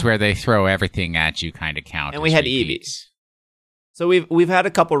Decembers where they throw everything at you kind of count. And we had repeats. Eevees. So we've had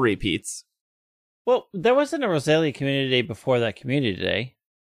a couple repeats. Well, there wasn't a Roselia Community Day before that Community Day.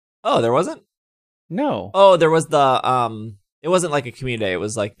 Oh, there wasn't? No. Oh, there was the it wasn't like a community day, it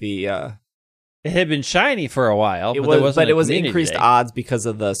was like the it had been shiny for a while, it but was increased odds because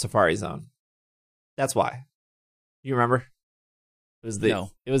of the Safari Zone. That's why. You remember? It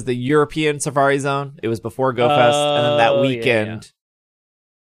was the European Safari Zone. It was before GoFest, and then that weekend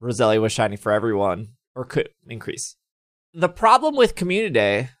Roselia was shiny for everyone or could increase. The problem with Community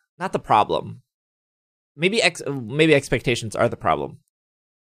Day, not the problem. Maybe expectations are the problem.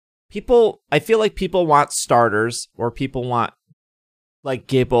 I feel like people want starters or people want like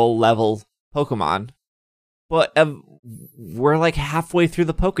Gable level Pokemon, but we're like halfway through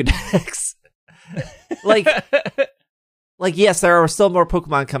the Pokedex. like yes, there are still more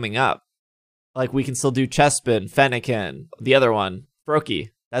Pokemon coming up. Like we can still do Chespin, Fennekin, the other one,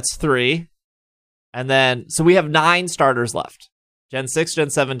 Froakie. That's 3. And then, so we have 9 starters left. Gen 6, Gen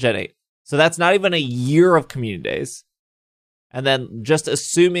 7, Gen 8. So that's not even a year of community days. And then just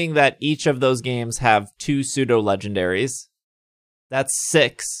assuming that each of those games have 2 pseudo-legendaries, that's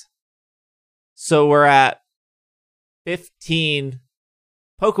 6. So we're at 15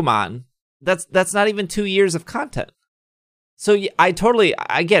 Pokemon. That's not even 2 years of content. So I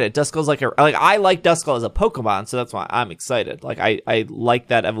get it. Duskull's I like Duskull as a Pokemon, so that's why I'm excited. Like I like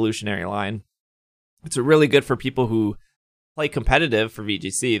that evolutionary line. It's really good for people who play competitive for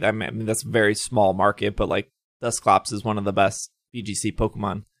VGC. I mean that's a very small market, but like Dusclops is one of the best VGC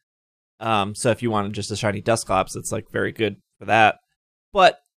Pokemon. So if you want just a shiny Dusclops, it's like very good for that.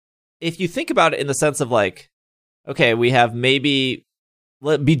 But if you think about it in the sense of like, okay, we have be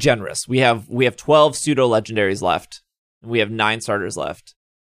generous. We have 12 pseudo legendaries left, and we have 9 starters left.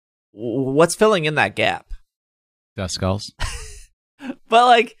 What's filling in that gap? Duskulls. But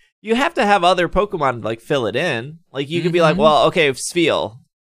like, you have to have other Pokemon to like fill it in. Like you could be like, well, okay, Spheal.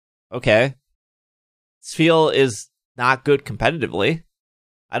 Okay. Spheal is not good competitively.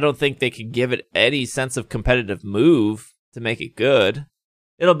 I don't think they could give it any sense of competitive move to make it good.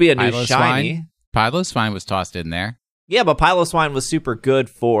 It'll be a new shiny. Piloswine was tossed in there. Yeah, but Piloswine was super good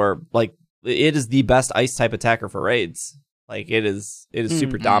for, like, it is the best ice type attacker for raids. Like, it is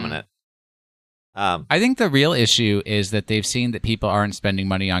super dominant. I think the real issue is that they've seen that people aren't spending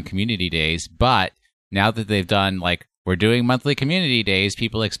money on community days, but now that they've done, like, we're doing monthly community days,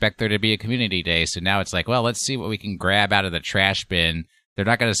 people expect there to be a community day. So now it's like, well, let's see what we can grab out of the trash bin. They're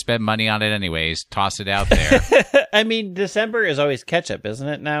not going to spend money on it anyways. Toss it out there. I mean, December is always catch-up, isn't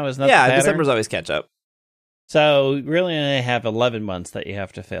it now? Isn't that the pattern? December's always catch-up. So you really only have 11 months that you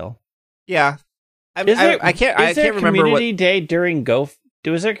have to fill. Yeah. I can't remember community day during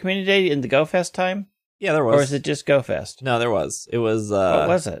was there a community day in the GoFest time? Yeah, there was. Or is it just GoFest? No, there was. It was... what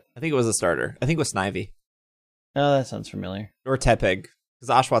was it? I think it was a starter. I think it was Snivy. Oh, that sounds familiar. Or Tepig. Because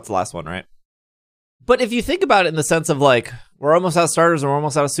Oshawtt's the last one, right? But if you think about it in the sense of, like, we're almost out of starters and we're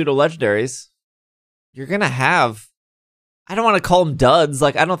almost out of pseudo-legendaries, you're going to have... I don't want to call them duds.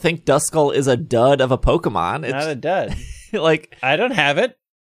 Like, I don't think Duskull is a dud of a Pokemon. It's not a dud. Like, I don't have it.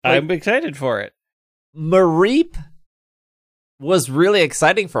 Like, I'm excited for it. Mareep was really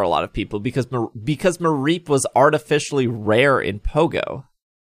exciting for a lot of people because Mareep was artificially rare in Pogo.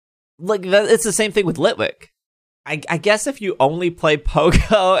 Like, it's the same thing with Litwick. I guess if you only play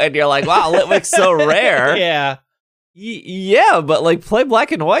Pogo and you're like, wow, Litwick's so rare. Yeah. Yeah, but like play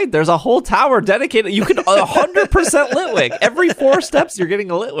Black and White. There's a whole tower dedicated. You can 100% Litwick. Every 4 steps, you're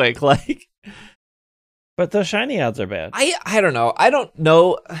getting a Litwick. Like, but those shiny odds are bad. I don't know. I don't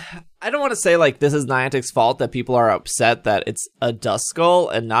know. I don't want to say like this is Niantic's fault that people are upset that it's a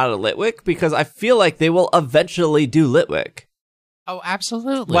Duskull and not a Litwick because I feel like they will eventually do Litwick. Oh,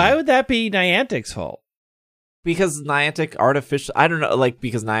 absolutely. Why would that be Niantic's fault? Because Niantic artificially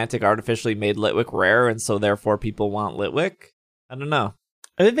made Litwick rare, and so therefore people want Litwick? I don't know.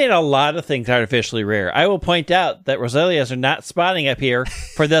 They've made a lot of things artificially rare. I will point out that Roselias are not spawning up here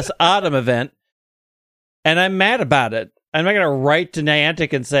for this autumn event, and I'm mad about it. I'm not going to write to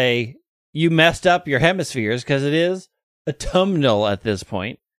Niantic and say, you messed up your hemispheres, because it is autumnal at this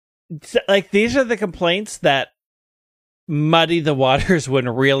point. Like, these are the complaints that muddy the waters when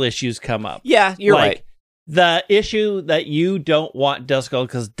real issues come up. Yeah, you're right. The issue that you don't want Duskull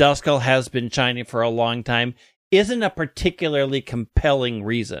because Duskull has been shiny for a long time isn't a particularly compelling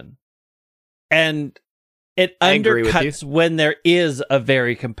reason. And it undercuts when there is a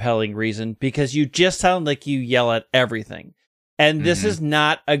very compelling reason, because you just sound like you yell at everything. And this is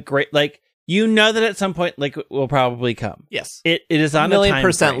not a great, like, you know that at some point, like, it will probably come. Yes. It is on a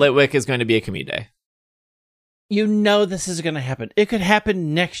 1,000,000% time frame. Litwick is going to be a community day. You know this is going to happen. It could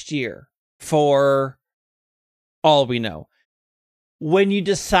happen next year, for all we know. When you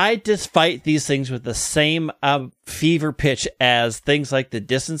decide to fight these things with the same fever pitch as things like the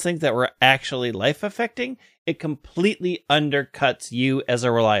distance things that were actually life-affecting, it completely undercuts you as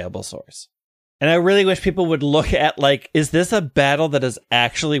a reliable source. And I really wish people would look at, like, is this a battle that is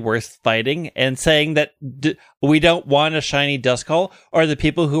actually worth fighting? And saying that we don't want a shiny Duskull, or the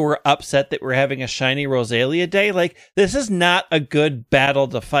people who were upset that we're having a shiny Rosalia day. Like, this is not a good battle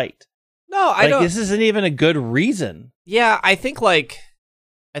to fight. No, I don't. This isn't even a good reason. Yeah, I think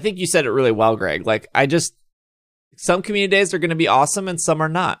you said it really well, Greg. Like, some community days are going to be awesome and some are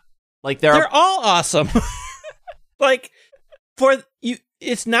not. Like, they're all awesome. Like, for you,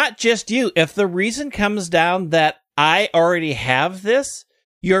 it's not just you. If the reason comes down that I already have this,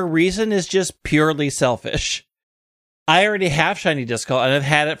 your reason is just purely selfish. I already have shiny Duskull and I've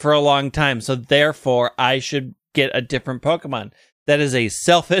had it for a long time, so therefore I should get a different Pokemon. That is a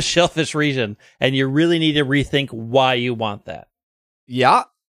selfish reason, and you really need to rethink why you want that. Yeah.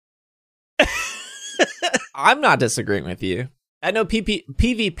 I'm not disagreeing with you. I know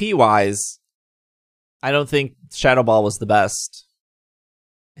PvP-wise, I don't think Shadow Ball was the best.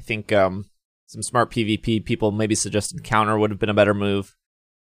 I think some smart PvP people maybe suggested Counter would have been a better move.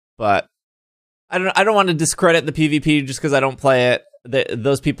 But I don't want to discredit the PvP just because I don't play it.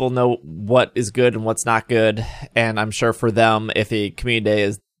 Those people know what is good and what's not good, and I'm sure for them, if a community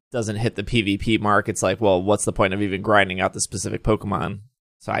day doesn't hit the PvP mark, it's like, well, what's the point of even grinding out the specific Pokemon?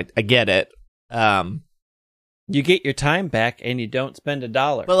 So I get it. You get your time back, and you don't spend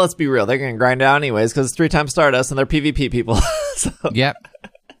 $1. But let's be real, they're going to grind out anyways, because it's 3 times Stardust, and they're PvP people. So. Yep.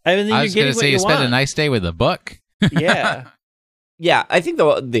 I was going to say, you spend a nice day with a book. Yeah. Yeah, I think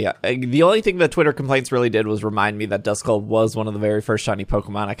the only thing that Twitter complaints really did was remind me that Duskull was one of the very first shiny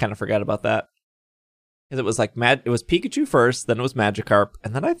Pokemon. I kind of forgot about that. Because it was like it was Pikachu first, then it was Magikarp,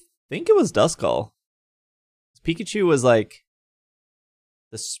 and then I think it was Duskull. Pikachu was like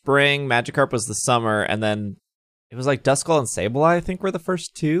the spring, Magikarp was the summer, and then it was like Duskull and Sableye, I think, were the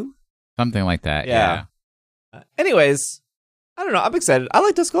first 2. Something like that, yeah. Anyways, I don't know. I'm excited. I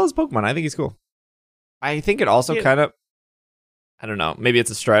like Duskull as Pokemon. I think he's cool. I think it also kind of, I don't know, maybe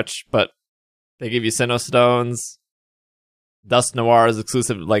it's a stretch, but they give you Sinnoh Stones. Dust Noir is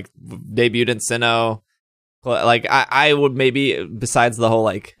exclusive, like, debuted in Sinnoh. Like, I would maybe, besides the whole,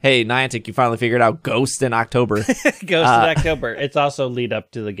 like, hey, Niantic, you finally figured out Ghost in October. Ghost in October. It's also lead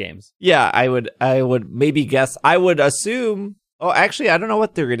up to the games. Yeah, I would maybe guess. I would assume. Oh, actually, I don't know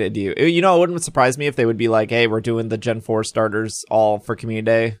what they're going to do. You know, it wouldn't surprise me if they would be like, hey, we're doing the Gen 4 starters all for Community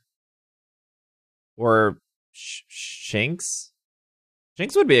Day. Or Shinx.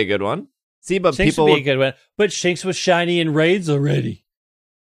 Shinx would be a good one. See, but Shinx people would be a good one. But Shinx was shiny in raids already.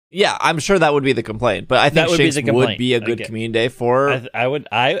 Yeah, I'm sure that would be the complaint. But I think Shinx would be a good Community Day for.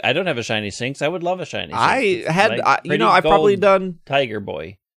 I don't have a shiny Shinx. I would love a shiny Shinx. I've probably done Tiger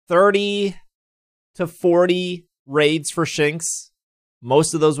Boy 30 to 40 raids for Shinx.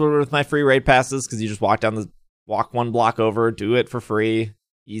 Most of those were with my free raid passes because you just walk one block over, do it for free,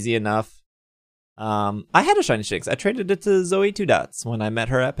 easy enough. I had a shiny Shinx. I traded it to Zoe 2 Dots when I met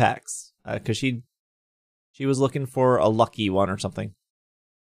her at PAX because she was looking for a lucky one or something.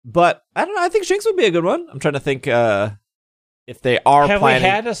 But I don't know. I think Shinx would be a good one. I'm trying to think if they are planning. Have we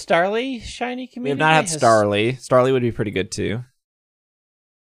had a Starly shiny community? We have not had Starly. Starly would be pretty good too.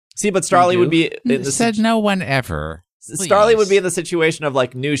 See, but Starly would be said no one ever. Please. Starly would be in the situation of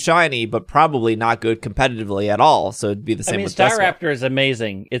like new shiny, but probably not good competitively at all. So it'd be the same with Staraptor is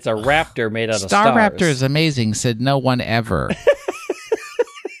amazing. It's a raptor made out of stars. Staraptor is amazing. Said no one ever.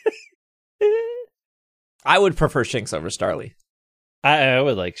 I would prefer Shinx over Starly. I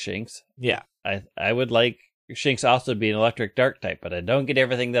would like Shinx. Yeah. I would like Shinx also to be an electric dark type, but I don't get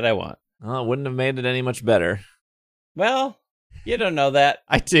everything that I want. Oh, it wouldn't have made it any much better. Well, you don't know that.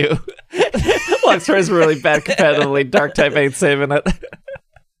 I do. Luxray is really bad competitively. Dark type ain't saving it.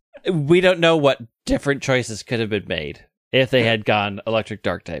 We don't know what different choices could have been made if they had gone electric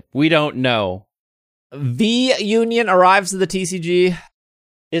dark type. We don't know. V-Union arrives to the TCG.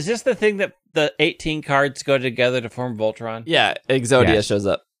 Is this the thing that the 18 cards go together to form Voltron? Yeah, Exodia shows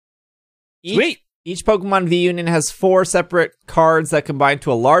up. Sweet! Each Pokemon V-Union has 4 separate cards that combine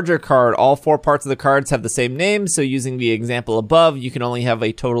to a larger card. All 4 parts of the cards have the same name, so using the example above, you can only have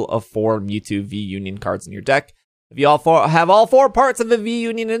a total of 4 Mewtwo V-Union cards in your deck. If you have all 4 parts of the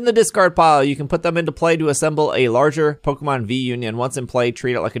V-Union in the discard pile, you can put them into play to assemble a larger Pokemon V-Union. Once in play,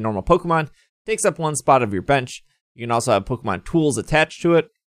 treat it like a normal Pokemon. It takes up 1 spot of your bench. You can also have Pokemon tools attached to it.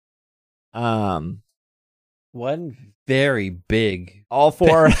 One very big. All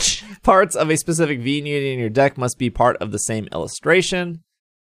 4 parts of a specific V-Union in your deck must be part of the same illustration.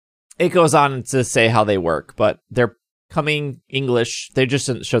 It goes on to say how they work, but they're coming English. They just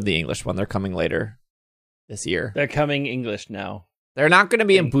didn't show the English one. They're coming later this year. They're coming English now. They're not going to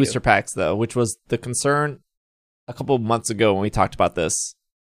be in Thank booster you. packs, though, which was the concern a couple of months ago when we talked about this.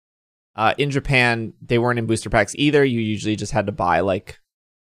 In Japan, they weren't in booster packs either. You usually just had to buy, like,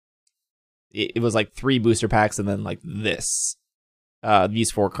 it was like 3 booster packs and then, like, these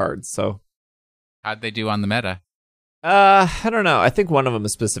 4 cards. So, How'd they do on the meta? I don't know. I think one of them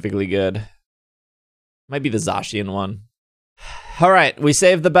is specifically good. Might be the Zacian one. All right, we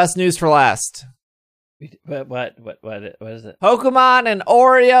saved the best news for last. What is it? Pokemon and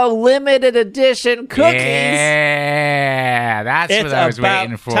Oreo limited edition cookies. Yeah, that's what I was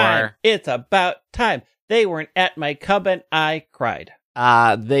waiting for. Time. It's about time. They weren't at my cub and I cried.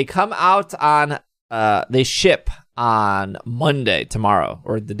 They come out on, they ship on Monday, tomorrow,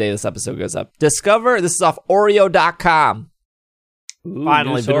 or the day this episode goes up. Discover, this is off Oreo.com. Ooh,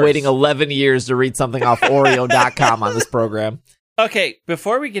 Finally, been waiting 11 years to read something off Oreo.com on this program. Okay,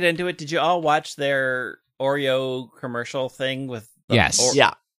 before we get into it, did you all watch their Oreo commercial thing with the Yes.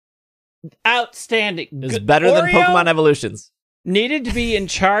 Yeah, outstanding. it's better than Oreo Pokemon Evolutions. needed to be in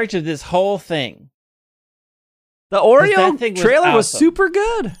charge of this whole thing. The that Oreo thing was trailer was awesome. super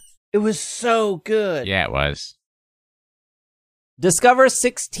good. It was so good. Yeah, it was. Discover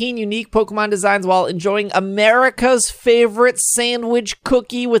 16 unique Pokemon designs while enjoying America's favorite sandwich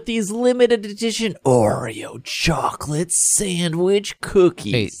cookie with these limited edition Oreo chocolate sandwich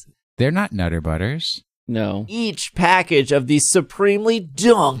cookies. Hey, they're not Nutter Butters. No. Each package of these supremely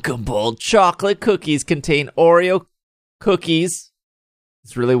dunkable chocolate cookies contain Oreo cookies.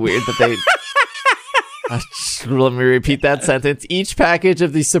 It's really weird that they... Let me repeat that sentence. Each package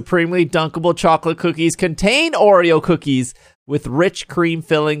of these supremely dunkable chocolate cookies contain Oreo cookies with rich cream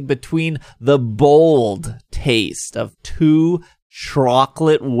filling between the bold taste of 2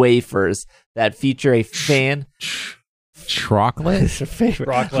 chocolate wafers that feature a fan... Chocolate? favorite.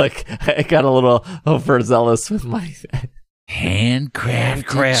 Chocolate. Like, I got a little overzealous with my...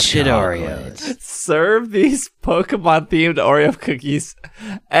 Handcrafted Oreos. Serve these Pokemon-themed Oreo cookies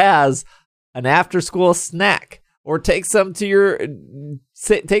as an after-school snack, or take some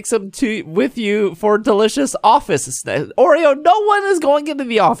with you for delicious office snack. Oreo, no one is going into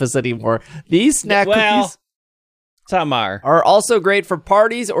the office anymore. These snack cookies some are also great for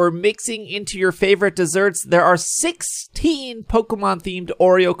parties or mixing into your favorite desserts. There are 16 Pokemon-themed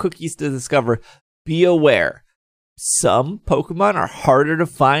Oreo cookies to discover. Be aware, some Pokemon are harder to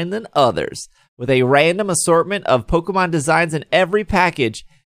find than others. With a random assortment of Pokemon designs in every package,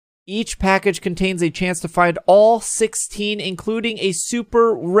 each package contains a chance to find all 16, including a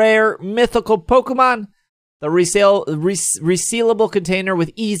super rare mythical Pokemon. The resealable container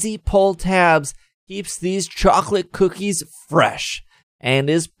with easy pull tabs keeps these chocolate cookies fresh and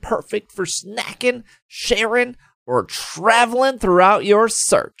is perfect for snacking, sharing, or traveling throughout your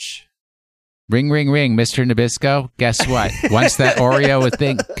search. Ring, ring, ring, Mr. Nabisco. Guess what? Once that Oreo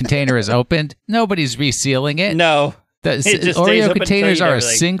container is opened, nobody's resealing it. no. The It just stays Oreo open containers until you are a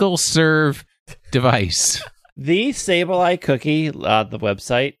everything. single serve device. The Sableye cookie on the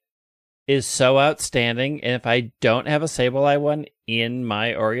website is so outstanding, and if I don't have a Sableye one in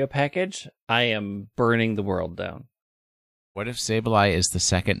my Oreo package, I am burning the world down. What if Sableye is the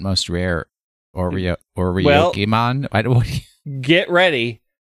second most rare Oreo Well- Pokemon? Get ready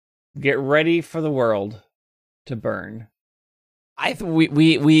for the world to burn.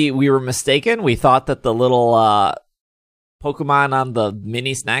 We were mistaken. We thought that the little Pokemon on the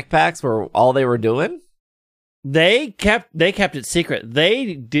mini snack packs were all they were doing. They kept it secret.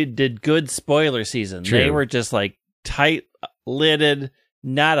 They did good spoiler season. True. They were just like tight-lidded,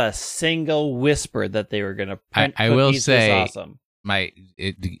 not a single whisper that they were going to print I will cookies say- this awesome.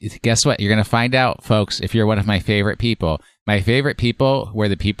 Guess what? You're going to find out, folks, if you're one of my favorite people. My favorite people were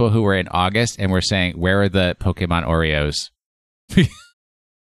the people who were in August and were saying, where are the Pokemon Oreos?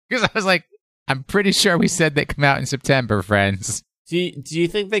 Because I was like, I'm pretty sure we said they come out in September, friends. Do you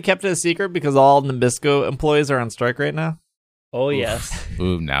think they kept it a secret because all Nabisco employees are on strike right now? Oh, yes.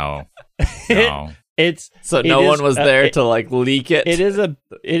 Ooh, no. No. So no one was there to like leak it. It is a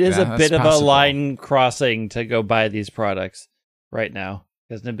Yeah, bit that's of possible. a line crossing to go buy these products right now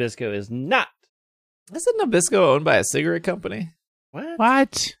because Nabisco is not. Isn't Nabisco owned by a cigarette company? What?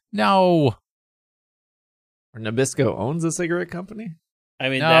 What? No. Or Nabisco owns a cigarette company? I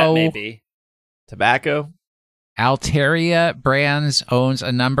mean, No. that may be. Tobacco? Altaria Brands owns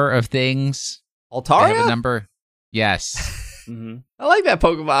a number of things. They have a Altaria? number. Yes. Hmm. I like that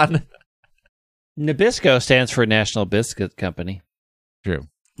Pokemon. Nabisco stands for National Biscuit Company. True.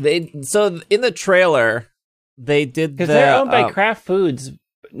 So in the trailer, they did Because they're owned by Kraft Foods.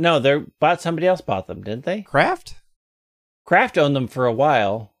 No, somebody else bought them, didn't they? Kraft? Kraft owned them for a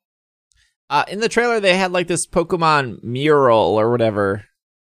while. In the trailer, they had like this Pokemon mural or whatever,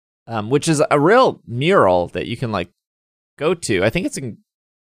 which is a real mural that you can like go to. I think it's in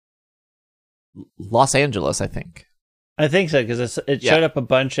Los Angeles, I think. I think so, because it showed up a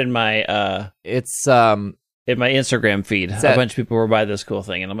bunch in my It's in my Instagram feed. Is A that- bunch of people were by this cool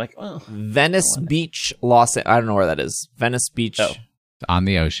thing, and I'm like, oh, Venice Beach, I don't know where that is. Venice Beach. Oh. On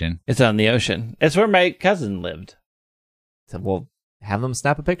the ocean. it's on the ocean. It's where my cousin lived. So we'll have them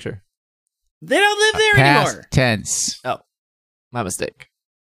snap a picture. They don't live there Past anymore. tense. My mistake.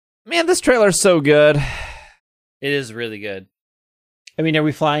 Man, this trailer's so good. It is really good. I mean, are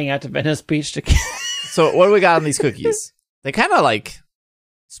we flying out to Venice Beach to? So what do we got on these cookies? They kind of like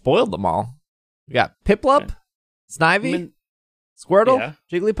spoiled them all. We got Piplup, Okay. Snivy, I mean, Squirtle, yeah.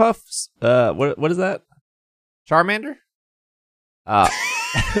 Jigglypuff. What is that? Charmander.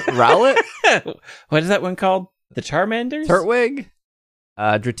 Rowlet, what is that one called? The Charmanders? Turtwig,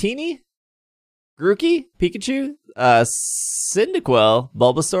 Dratini, Grookey, Pikachu, Cyndaquil,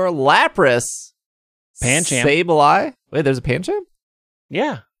 Bulbasaur, Lapras, Pancham. Sableye. Wait, there's a Pancham?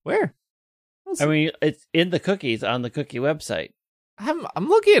 Yeah. Where? I mean, it's in the cookies on the cookie website. I'm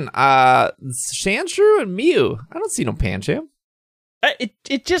looking. Sandshrew and Mew. I don't see no Pancham.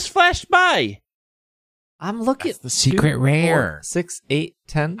 It just flashed by. I'm looking. That's the secret rare. 6, 8,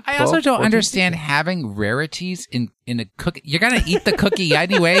 10. I 12, also don't 14, understand having rarities in a cookie. You're gonna eat the cookie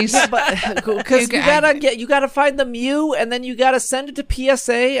anyways. Because you gotta find the Mew, and then you gotta send it to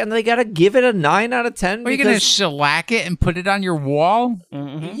PSA, and they gotta give it a 9 out of 10. Are you gonna shellac it and put it on your wall?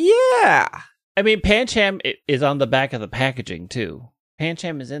 Mm-hmm. Yeah, I mean, Pancham is on the back of the packaging too.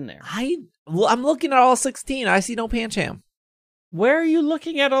 Pancham is in there. I'm looking at all 16. I see no Pancham. Where are you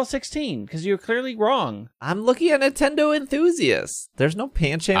looking at all 16? Because you're clearly wrong. I'm looking at Nintendo Enthusiasts. There's no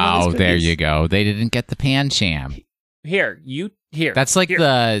Pancham. on Oh, these there cookies. you go. They didn't get the Pancham. Here. That's like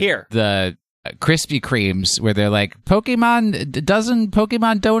the Krispy Kremes where they're like dozen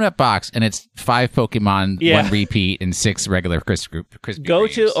Pokemon donut box, and it's 5 Pokemon, Yeah. 1 repeat, and 6 regular Krispy Go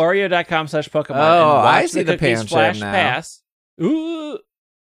Kremes. to Oreo.com/Pokemon Oh, and watch I see the cookies Pancham flash now. pass. Ooh,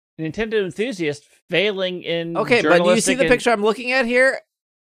 Nintendo Enthusiast failing in Okay, but you see journalistic the and- picture I'm looking at here?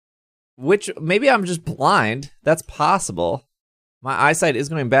 Which, maybe I'm just blind. That's possible. My eyesight is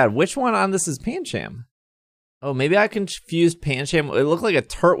going bad. Which one on this is Pancham? Oh, maybe I confused Pancham. It looked like a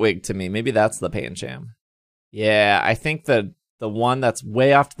Turtwig to me. Maybe that's the Pancham. Yeah, I think the one that's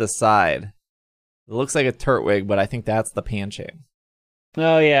way off to the side. It looks like a Turtwig, but I think that's the Pancham.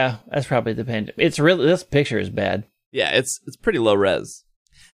 Oh yeah, that's probably the Pancham. It's really, this picture is bad. Yeah, it's pretty low res.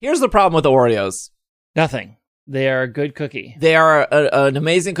 Here's the problem with Oreos. Nothing. They are a good cookie. They are an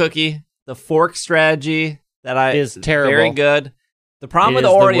amazing cookie. The fork strategy is terrible. Very good. The problem It with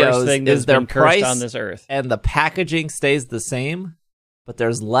is the worst Oreos thing is that's their been cursed price on this earth. and the packaging stays the same, but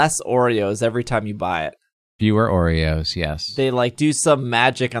there's less Oreos every time you buy it. Fewer Oreos, yes. They like do some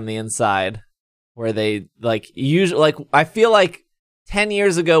magic on the inside where they like usually like I feel like 10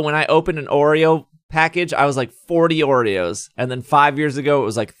 years ago when I opened an Oreo package, I was like 40 Oreos, and then 5 years ago it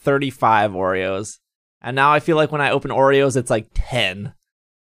was like 35 Oreos. And now I feel like when I open Oreos, it's like 10.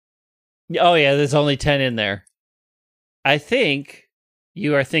 Oh yeah, there's only 10 in there. I think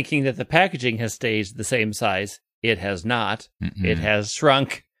you are thinking that the packaging has stayed the same size. It has not. Mm-mm. It has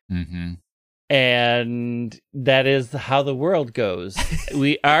shrunk. Mm-hmm. And that is how the world goes.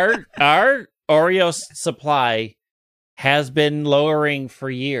 Our Oreo supply has been lowering for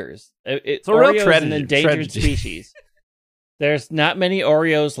years. It's a real Oreo is an endangered tragedy. species. There's not many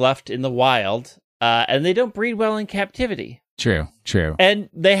Oreos left in the wild, and they don't breed well in captivity. True. And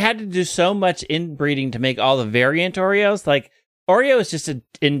they had to do so much inbreeding to make all the variant Oreos. Like, Oreo is just an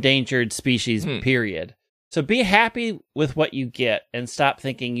endangered species, period. So be happy with what you get and stop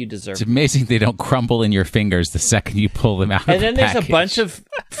thinking you deserve It's it. amazing they don't crumble in your fingers the second you pull them out And of then the there's package. a bunch of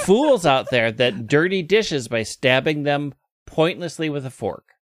fools out there that dirty dishes by stabbing them pointlessly with a fork.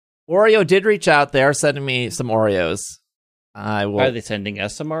 Oreo did reach out. They are sending me some Oreos. I will. Are they sending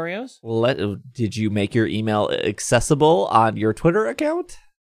us some Oreos? Did you make your email accessible on your Twitter account?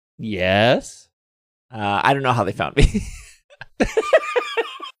 Yes. I don't know how they found me.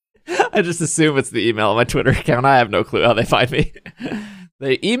 I just assume it's the email on my Twitter account. I have no clue how they find me.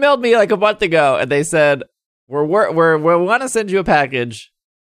 They emailed me like a month ago, and they said, we want to send you a package.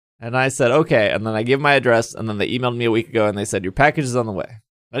 And I said, okay. And then I gave my address, and then they emailed me a week ago, and they said, your package is on the way.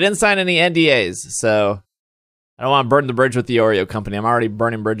 I didn't sign any NDAs, so I don't want to burn the bridge with the Oreo company. I'm already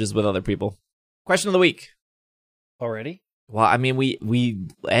burning bridges with other people. Question of the week. Already? Well, I mean, we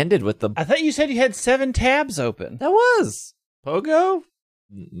ended with the... I thought you said you had 7 tabs open. That was Pogo,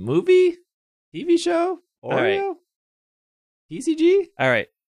 movie, TV show, Oreo, TCG. All right.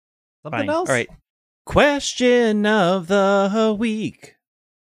 Something else? All right. Question of the week.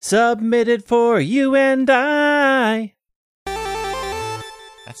 Submitted for you and I.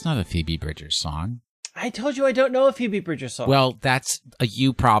 That's not a Phoebe Bridgers song. I told you I don't know a Phoebe Bridgers song. Well, that's a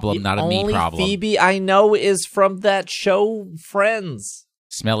you problem, not a me problem. Only Phoebe I know is from that show Friends.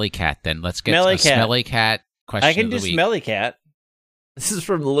 Smelly Cat, then. Let's get Smelly a Cat. Smelly Cat question I can of the do week. Smelly Cat. This is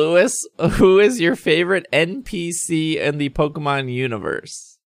from Lewis. Who is your favorite NPC in the Pokemon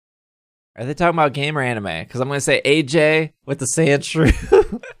universe? Are they talking about game or anime? Because I'm going to say AJ with the sand shrew.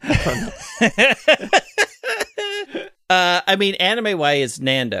 I mean, anime-wise,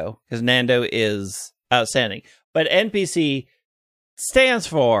 Nando, because Nando is outstanding. But NPC stands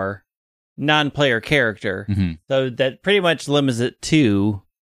for non-player character, so that pretty much limits it to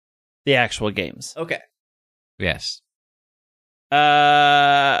the actual games. Okay. Yes.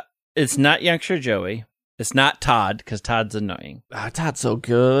 It's not Youngster Joey. It's not Todd, because Todd's annoying. Todd's so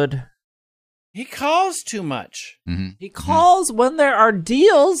good. He calls too much. He calls when there are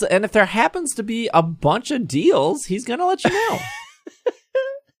deals, and if there happens to be a bunch of deals, he's going to let you know.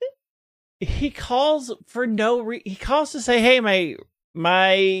 He calls for no he calls to say, hey,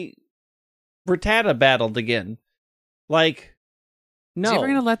 my Rattata battled again. Like, no. Is he ever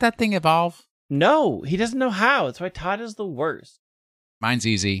going to let that thing evolve? No, he doesn't know how. That's why Todd is the worst. Mine's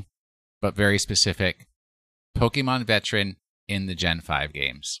easy, but very specific. Pokemon veteran in the Gen 5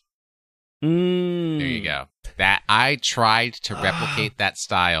 games. There you go. That I tried to replicate that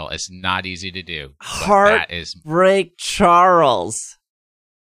style. It's not easy to do. Heartbreak Charles.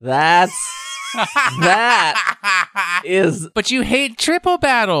 That is. But you hate triple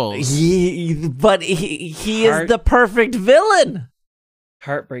battles. He is the perfect villain.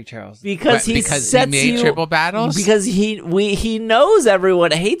 Heartbreak Charles. Because he made triple battles? Because he knows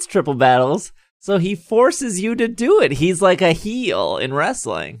everyone hates triple battles, so he forces you to do it. He's like a heel in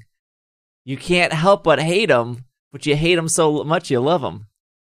wrestling. You can't help but hate him, but you hate him so much you love him.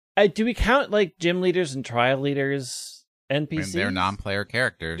 Do we count like gym leaders and trial leaders NPCs? I mean, they're non-player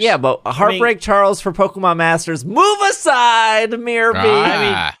characters. Yeah, but Heartbreak Charles for Pokemon Masters. Move aside, Mirror B.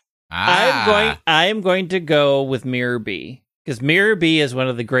 I am going to go with Mirror B, because Mirror B is one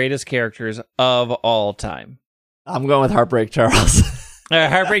of the greatest characters of all time. I'm going with Heartbreak Charles.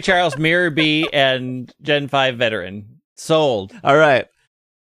 Heartbreak Charles, Mirror B, and Gen 5 veteran. Sold. All right.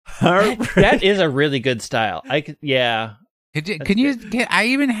 That is a really good style. Yeah. Can you get? I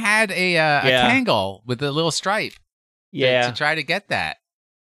even had a Tangle with a little stripe. Yeah. To try to get that.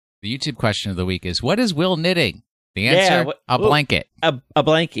 The YouTube question of the week is: what is Will knitting? The answer: a blanket. A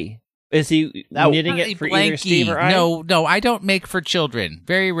blankie. Is he knitting it for either Steve or I? No, I don't make for children.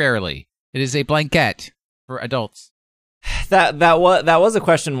 Very rarely. It is a blanket for adults. That was a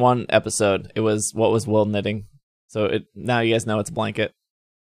question one episode. It was what was Will knitting? So now you guys know it's a blanket.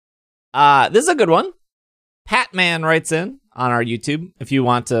 This is a good one. Patman writes in on our YouTube. If you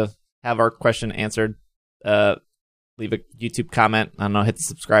want to have our question answered, leave a YouTube comment. I don't know, hit the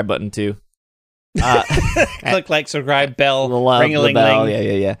subscribe button too. Click like, subscribe, bell, ring-a-ling-ling. Bell.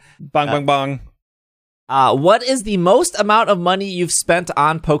 Yeah. Bong, bong, bong. What is the most amount of money you've spent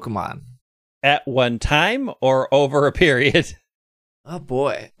on Pokemon? At one time or over a period? Oh,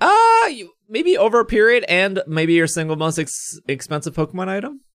 boy. Maybe over a period, and maybe your single most expensive Pokemon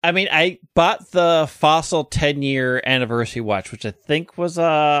item? I mean, I bought the Fossil 10-year anniversary watch, which I think was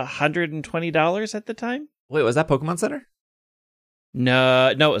 $120 at the time. Wait, was that Pokemon Center? No,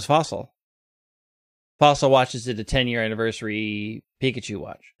 it was Fossil. Fossil watches did a 10-year anniversary Pikachu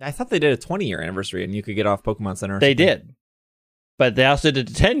watch. I thought they did a 20-year anniversary, and you could get off Pokemon Center. They did. But they also did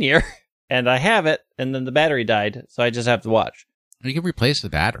a 10-year, and I have it, and then the battery died, so I just have to watch. You can replace the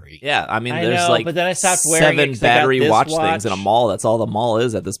battery. Yeah, I mean, there's like but then I stopped wearing 7 battery watch things in a mall. That's all the mall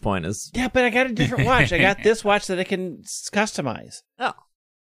is at this point. Yeah, but I got a different watch. I got this watch that I can customize. Oh.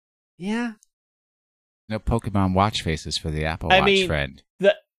 Yeah. No Pokemon watch faces for the Apple Watch friend.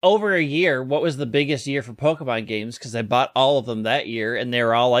 Over a year, what was the biggest year for Pokemon games? Because I bought all of them that year, and they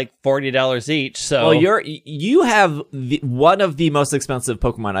were all like $40 each. So, well, you have one of the most expensive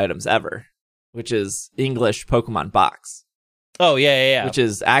Pokemon items ever, which is English Pokemon Box. Oh yeah. Which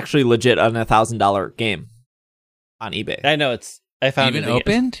is actually legit on a $1,000 game on eBay. I know I found even it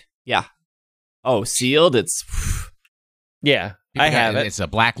opened. Yeah. Oh, sealed? It's... Yeah, I have it. It's a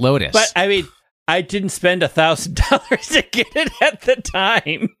Black Lotus. But, I mean, I didn't spend $1,000 to get it at the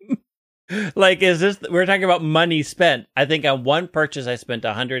time. Like, is this... We're talking about money spent. I think on one purchase, I spent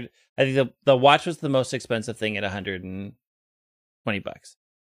 $100. I think the watch was the most expensive thing at $120.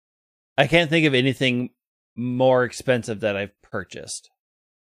 I can't think of anything more expensive that I've purchased.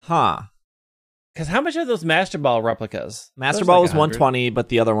 Huh. Because how much are those Master Ball replicas? Master Ball was 120, but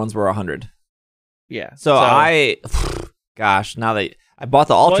the other ones were 100. Yeah. So gosh, now that I bought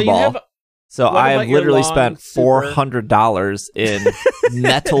the Ultra Ball, so I have literally spent $400 in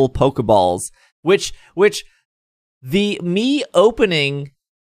metal Pokeballs, which me opening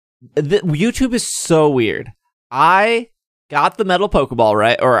YouTube is so weird. I got the metal Pokeball,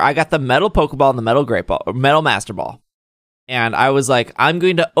 right? Or I got the metal Pokeball and the metal Great Ball, or metal Master Ball. And I was like, I'm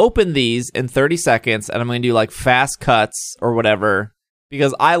going to open these in 30 seconds and I'm going to do like fast cuts or whatever.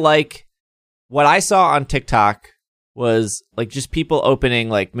 Because I like what I saw on TikTok was like just people opening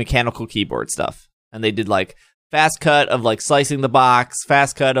like mechanical keyboard stuff. And they did like fast cut of like slicing the box,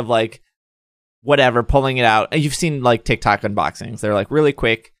 fast cut of like whatever, pulling it out. And you've seen like TikTok unboxings. They're like really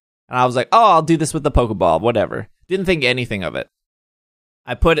quick. And I was like, oh, I'll do this with the Pokeball, whatever. Didn't think anything of it.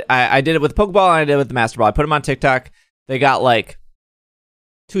 I did it with the Pokeball and I did it with the Master Ball. I put them on TikTok. They got like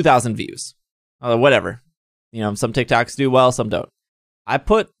 2,000 views. Whatever. You know, some TikToks do well, some don't. I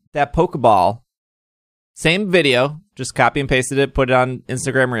put that Pokeball, same video, just copy and pasted it, put it on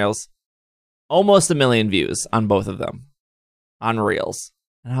Instagram Reels. Almost 1 million views on both of them on Reels.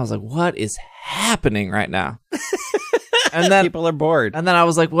 And I was like, what is happening right now? And then people are bored. And then I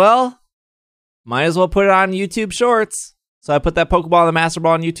was like, well, might as well put it on YouTube Shorts. So I put that Pokeball and the Master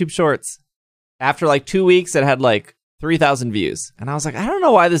Ball on YouTube Shorts. After like 2 weeks, it had like 3,000 views. And I was like, I don't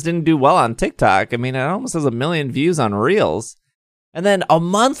know why this didn't do well on TikTok. I mean, it almost has 1 million views on Reels. And then a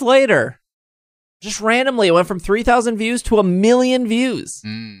month later, just randomly, it went from 3,000 views to 1 million views.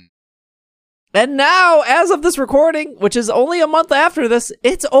 Mm. And now, as of this recording, which is only a month after this,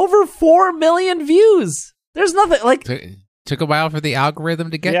 it's over 4 million views. There's nothing like... Took a while for the algorithm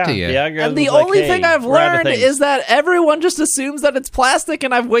to get to you. And the only thing I've learned is that everyone just assumes that it's plastic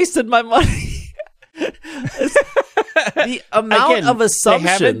and I've wasted my money. The amount of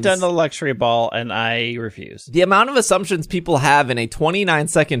assumptions... They haven't done the luxury ball, and I refuse. The amount of assumptions people have in a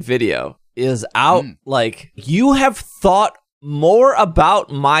 29-second video is out. Like, you have thought more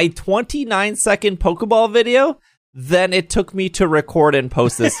about my 29-second Pokeball video than it took me to record and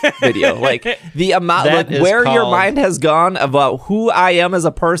post this video. Like, the amount, like, where your mind has gone about who I am as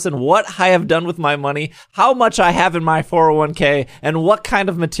a person, what I have done with my money, how much I have in my 401k, and what kind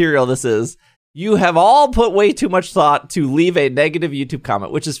of material this is. You have all put way too much thought to leave a negative YouTube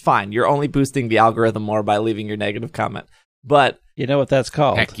comment, which is fine. You're only boosting the algorithm more by leaving your negative comment. But you know what that's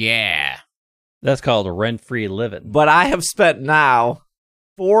called? Heck yeah. That's called rent-free living. But I have spent now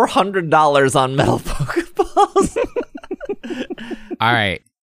 $400 on metal Pokeballs. All right.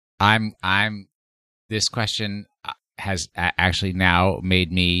 This question has actually now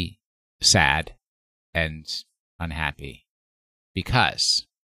made me sad and unhappy because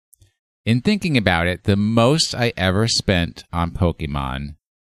in thinking about it, the most I ever spent on Pokemon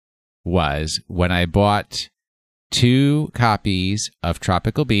was when I bought 2 copies of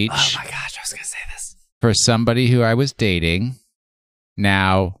Tropical Beach. Oh my gosh, I was going to say this. For somebody who I was dating.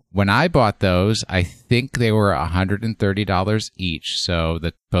 Now, when I bought those, I think they were $130 each. So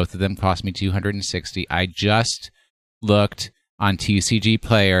both of them cost me $260. I just looked on TCG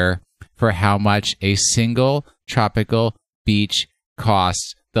Player for how much a single Tropical Beach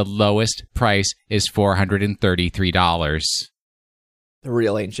costs. The lowest price is $433. The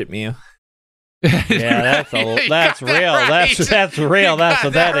real ancient Mew. Yeah, that's real. That's real. That's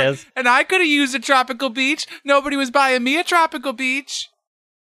what that is. And I could have used a Tropical Beach. Nobody was buying me a Tropical Beach.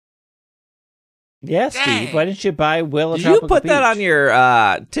 Yeah, Steve. Why didn't you buy Will a Did Tropical Beach? You put that on your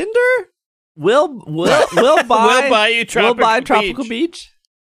Tinder? Will buy you Tropical Beach?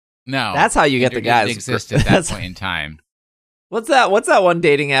 No, that's how you get the guys. Didn't exist at that point in time. What's that one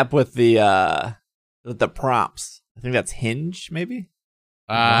dating app with the prompts? I think that's Hinge, maybe.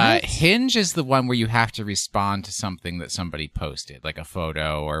 Hinge is the one where you have to respond to something that somebody posted, like a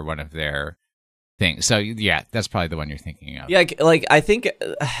photo or one of their things. So yeah, that's probably the one you're thinking of. Yeah, like I think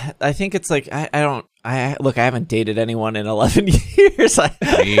it's like I haven't dated anyone in 11 years.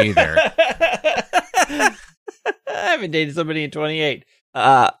 Me either. I haven't dated somebody in 28.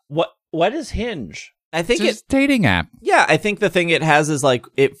 What is Hinge? I think it's a dating app. Yeah, I think the thing it has is like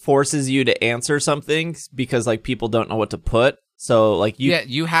it forces you to answer something because like people don't know what to put. So like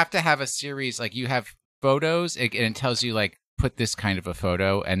you have to have a series, like you have photos and it tells you like put this kind of a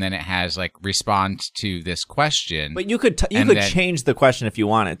photo, and then it has like respond to this question. But you could change the question if you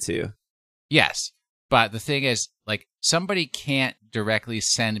wanted to. Yes. But the thing is, like, somebody can't directly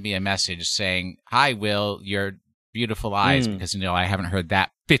send me a message saying, "Hi, Will, your beautiful eyes," because, I haven't heard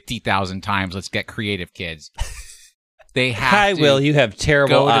that 50,000 times. Let's get creative, kids. They have Hi, to Will, you have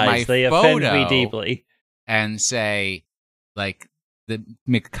terrible eyes. They offend me photo deeply. and say, like,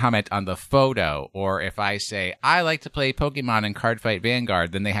 make a comment on the photo. Or if I say, I like to play Pokemon in Cardfight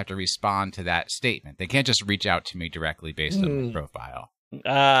Vanguard, then they have to respond to that statement. They can't just reach out to me directly based on my profile.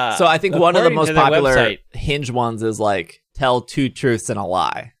 So I think one of the most popular Hinge ones is like, tell 2 truths and a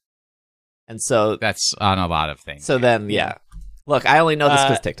lie. And so that's on a lot of things. So then, yeah. Look, I only know this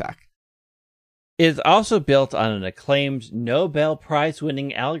because TikTok. It's also built on an acclaimed Nobel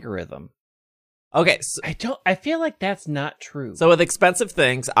Prize-winning algorithm. Okay, so I feel like that's not true. So with expensive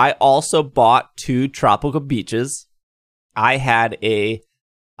things, I also bought 2 tropical beaches. I had a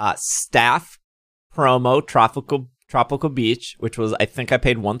staff promo tropical beach, which was, I think I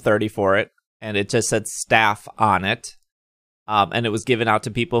paid $130 for it, and it just said staff on it. And it was given out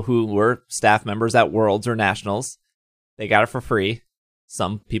to people who were staff members at Worlds or Nationals. They got it for free.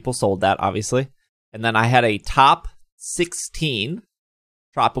 Some people sold that, obviously. And then I had a top 16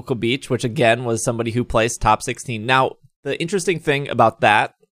 tropical beach, which again was somebody who placed top 16. Now, the interesting thing about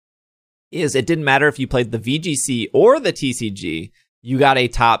that is it didn't matter if you played the VGC or the TCG, you got a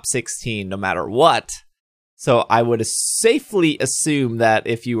top 16 no matter what. So I would safely assume that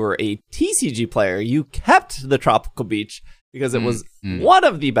if you were a TCG player, you kept the tropical beach because it was one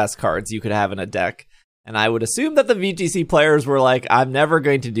of the best cards you could have in a deck. And I would assume that the VGC players were like, I'm never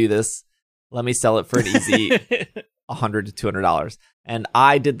going to do this. Let me sell it for an easy $100 to $200. And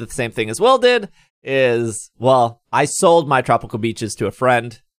I did the same thing as Will did, I sold my tropical beaches to a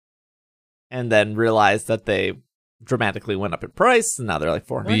friend and then realized that they dramatically went up in price, and now they're like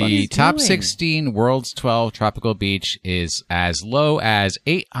 $400. The top 16 Worlds 12 tropical beach is as low as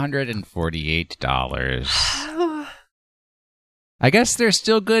 $848. I guess they're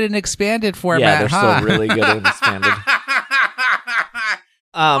still good in expanded format. Yeah, they're still really good in expanded.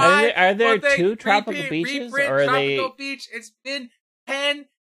 Are there 2 tropical beaches, or are tropical beach? It's been 10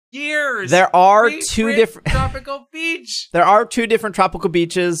 years. There are 2 different tropical beach. There are 2 different tropical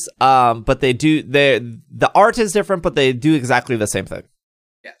beaches, but the art is different, but they do exactly the same thing.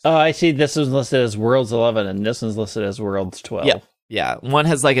 Yes. Oh, I see. This one's listed as Worlds 11, and this one's listed as Worlds 12. Yeah. One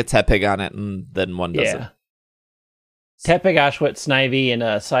has like a Tepig on it, and then one doesn't. Yeah. Tepig, Oshawott, Snivy, and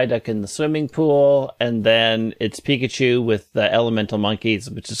a Psyduck in the swimming pool, and then it's Pikachu with the Elemental Monkeys,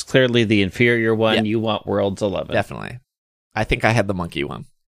 which is clearly the inferior one. Yep. You want Worlds 11. Definitely. I think I had the monkey one.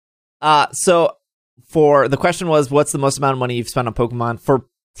 So for the question was, what's the most amount of money you've spent on Pokemon? For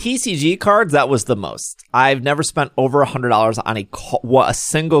TCG cards, that was the most. I've never spent over $100 on a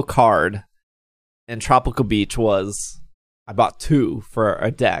single card. And Tropical Beach I bought 2 for a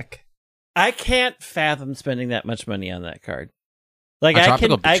deck. I can't fathom spending that much money on that card. Like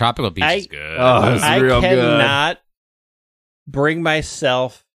Tropical Beach is good. Oh, it's real good. I cannot bring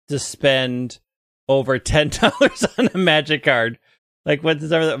myself to spend over $10 on a Magic card. Like, what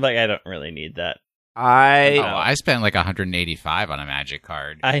does everything? Like, I don't really need that. I spent like $185 on a Magic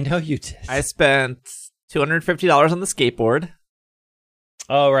card. I know you did. I spent $250 on the skateboard.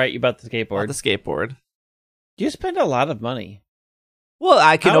 Oh, right, you bought the skateboard. You spend a lot of money. Well,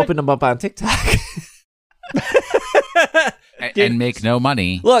 I can open them up on TikTok. and make no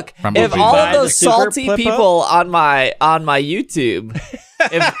money. Look, if all of those salty people on my YouTube,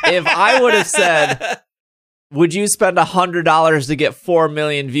 if I would have said, would you spend $100 to get 4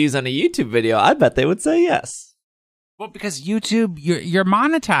 million views on a YouTube video? I bet they would say yes. Well, because YouTube, you're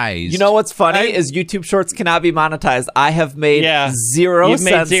monetized. You know what's funny is YouTube Shorts cannot be monetized. I have made zero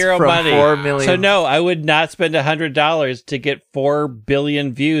from money. 4 million. So no, I would not spend $100 to get 4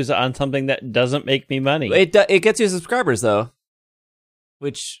 billion views on something that doesn't make me money. It gets you subscribers though,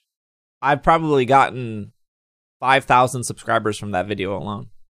 which I've probably gotten 5,000 subscribers from that video alone.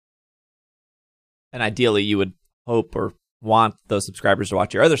 And ideally, you would hope or want those subscribers to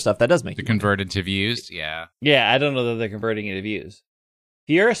watch your other stuff that does make you convert into views. Yeah, I don't know that they're converting into views.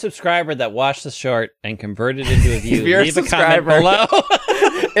 If you're a subscriber that watched the short and converted into a view, leave a comment below.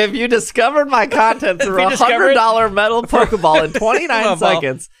 If you discovered my content through a $100 metal Pokeball in 29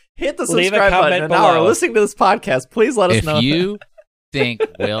 seconds, hit the subscribe button. And now are listening to this podcast, please let us know. If you think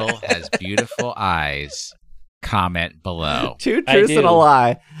Will has beautiful eyes, comment below. 2 truths and a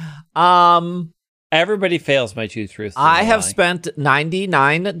lie. Everybody fails my 2 truths. I have spent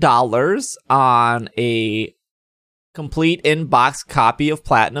 $99 on a complete in-box copy of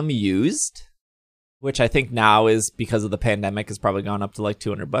Platinum Used. which I think now is because of the pandemic has probably gone up to like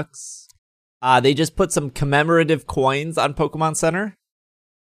 $200. They just put some commemorative coins on Pokemon Center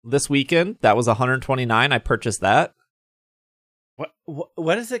this weekend. That was $129. I purchased that.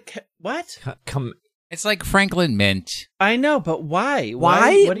 What is it? What? It's like Franklin Mint. I know, but why?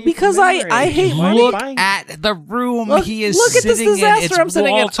 Why? What are you Because I hate commemorating? Look money. at the room Look- he is look at this sitting in. disaster It's I'm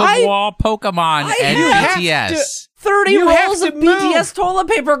sitting in. wall-to-wall Pokemon I and have BTS. 30 You have rolls to of BTS toilet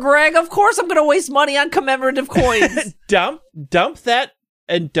paper, Greg. Of course I'm going to waste money on commemorative coins. Dump that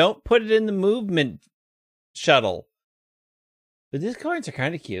and don't put it in the movement shuttle. But these coins are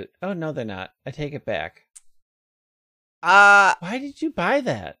kind of cute. Oh, no, they're not. I take it back. Why did you buy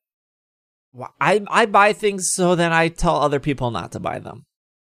that? I buy things so then I tell other people not to buy them.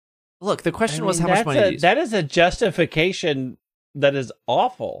 Look, the question was how much money do you use? That is a justification that is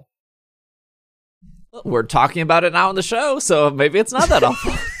awful. We're talking about it now on the show, so maybe it's not that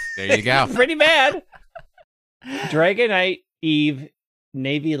awful. There you go. Pretty bad. Dragonite Eve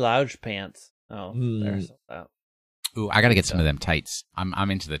Navy Lounge Pants. Oh, they're sold out. Ooh, I gotta get some of them tights. I'm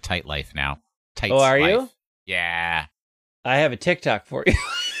into the tight life now. Tights. Oh, are life. you? Yeah. I have a TikTok for you.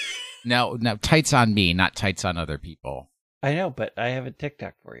 No, tights on me, not tights on other people. I know, but I have a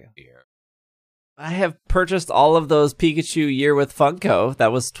TikTok for you. I have purchased all of those Pikachu Year with Funko.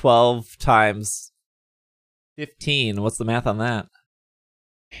 That was 12 times 15. What's the math on that?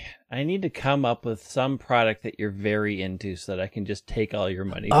 I need to come up with some product that you're very into so that I can just take all your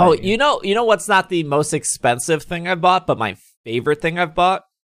money. Oh, from you know what's not the most expensive thing I bought, but my favorite thing I've bought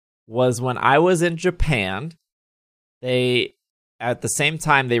was when I was in Japan. At the same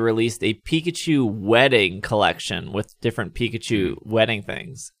time, they released a Pikachu wedding collection with different Pikachu wedding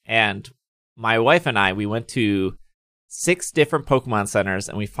things. And my wife and I, we went to 6 different Pokemon centers,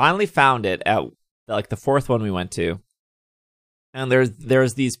 and we finally found it at like the 4th one we went to. And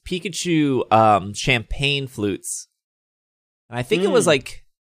there's these Pikachu champagne flutes. And I think it was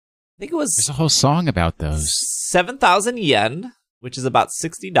There's a whole song about those. 7,000 yen, which is about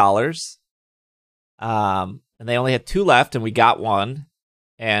 $60. And they only had 2 left, and we got one.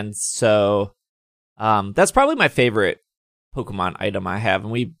 And so that's probably my favorite Pokemon item I have.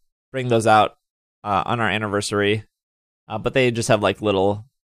 And we bring those out on our anniversary. But they just have like little,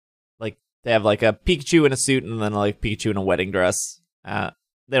 like they have like a Pikachu in a suit and then like Pikachu in a wedding dress. They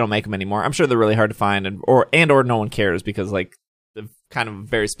don't make them anymore. I'm sure they're really hard to find, or no one cares because like the kind of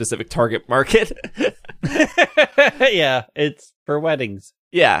very specific target market. Yeah, it's for weddings.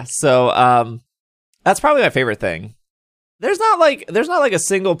 Yeah, so that's probably my favorite thing. There's not like a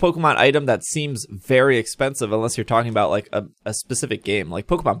single Pokemon item that seems very expensive unless you're talking about like a specific game, like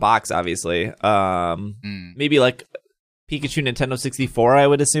Pokemon Box, obviously. Maybe like Pikachu Nintendo 64, I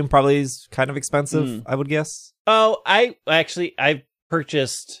would assume probably is kind of expensive. I would guess. Oh, I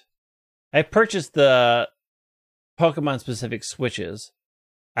purchased the Pokemon specific Switches.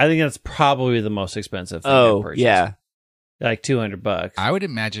 I think that's probably the most expensive thing I've purchased. Yeah, like $200. I would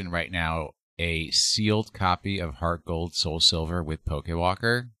imagine right now a sealed copy of Heart Gold Soul Silver with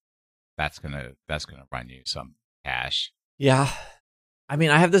Pokewalker. That's gonna run you some cash. Yeah. I mean,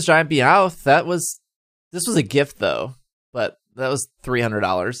 I have this giant Meowth. This was a gift though, but that was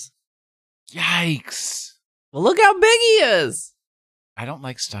 $300. Yikes! Well, look how big he is. I don't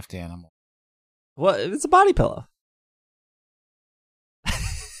like stuffed animals. Well, it's a body pillow.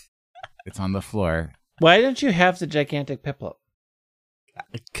 It's on the floor. Why don't you have the gigantic Piplup?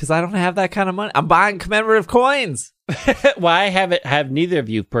 Because I don't have that kind of money. I'm buying commemorative coins. Why have neither of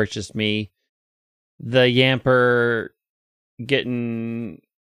you purchased me the Yamper getting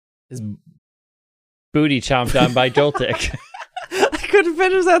his booty chomped on by Joltik? I couldn't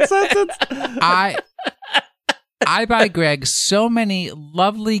finish that sentence. I buy Greg so many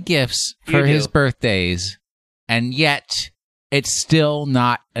lovely gifts for his birthdays, and yet it's still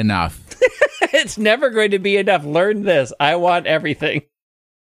not enough. It's never going to be enough. Learn this. I want everything.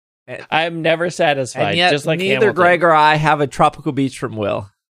 I'm never satisfied. And yet, just like neither Hamilton. Greg or I have a tropical beach from Will.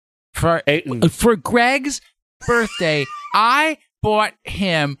 For Greg's birthday, I bought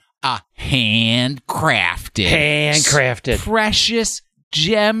him a handcrafted, precious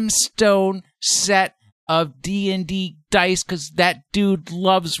gemstone set of D&D dice because that dude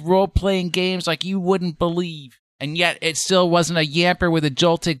loves role-playing games like you wouldn't believe. And yet it still wasn't a Yamper with a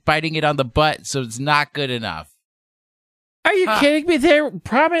Joltik biting it on the butt, so it's not good enough. Are you kidding me? They're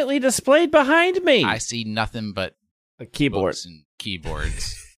prominently displayed behind me. I see nothing but a keyboard and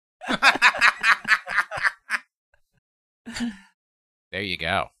keyboards. There you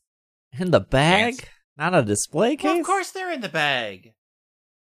go. In the bag? Not a display case? Well, of course they're in the bag.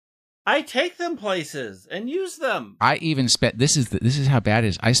 I take them places and use them. I even spent. This is how bad it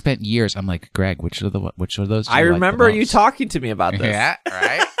is. I spent years. I'm like, Greg, which of those? Do I you remember like the you most? talking to me about this. Yeah,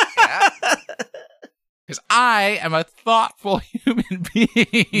 right. Yeah, because I am a thoughtful human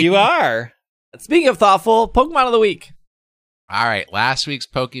being. You are. Speaking of thoughtful, Pokemon of the Week. All right, last week's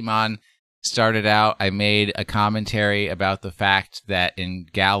Pokemon started out. I made a commentary about the fact that in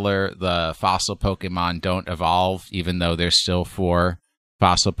Galar, the fossil Pokemon don't evolve, even though there's still 4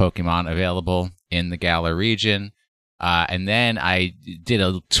 fossil Pokemon available in the Galar region. And then I did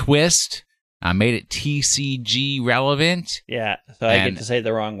a twist. I made it TCG relevant. Yeah, so I get to say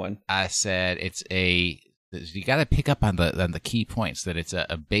the wrong one. I said you got to pick up on the key points that it's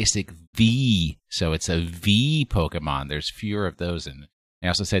a basic V. So it's a V Pokemon. There's fewer of those. And I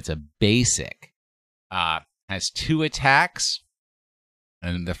also said it's a basic. Has 2 attacks.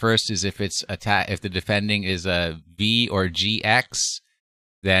 And the first is if the defending is a V or GX,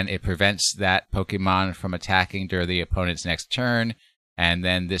 then it prevents that Pokemon from attacking during the opponent's next turn. And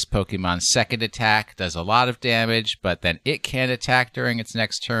then this Pokemon's second attack does a lot of damage, but then it can't attack during its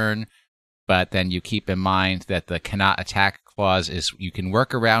next turn. But then you keep in mind that the cannot attack clause is you can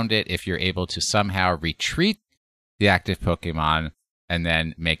work around it if you're able to somehow retreat the active Pokemon and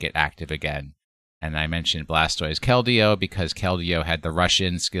then make it active again. And I mentioned Blastoise Keldeo because Keldeo had the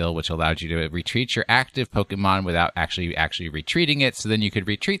Rush-In skill, which allowed you to retreat your active Pokemon without actually retreating it. So then you could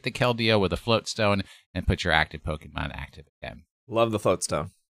retreat the Keldeo with a Float Stone and put your active Pokemon active again. Love the Float Stone.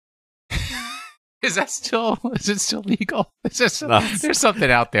 Is it still legal? No. There's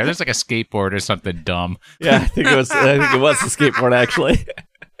something out there. There's like a skateboard or something dumb. Yeah, I think it was the skateboard, actually.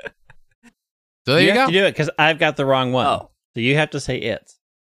 So there you go. have to do it because I've got the wrong one. Oh. So you have to say it.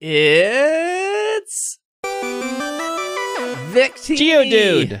 It's Victini.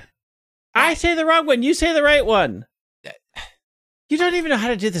 Geodude. I say the wrong one. You say the right one. You don't even know how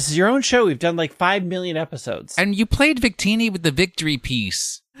to do this. This is your own show. We've done like 5 million episodes. And you played Victini with the victory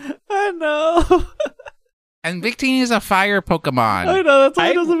piece. I know. And Victini is a fire Pokemon. I know. That's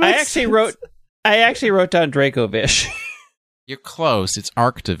why it doesn't make sense. I actually wrote down Dracovish. You're close. It's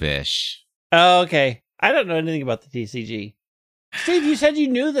Arctovish. Oh, okay. I don't know anything about the TCG. Steve, you said you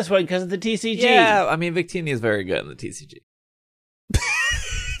knew this one because of the TCG. Yeah, I mean, Victini is very good in the TCG. But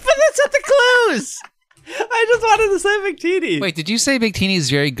that's not the clues. I just wanted to say Victini. Wait, did you say Victini is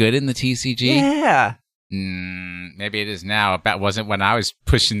very good in the TCG? Yeah. Maybe it is now. That wasn't when I was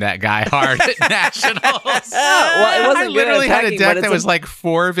pushing that guy hard at Nationals. Well, it wasn't I literally good at had a attacking, deck but that was like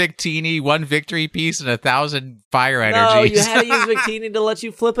 4 Victini, 1 victory piece, and 1,000 fire No, energies. you had to use Victini to let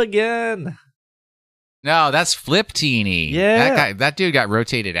you flip again. No, that's Fliptini. Yeah. That dude got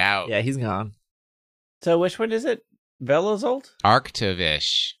rotated out. Yeah, he's gone. So which one is it? Velozolt?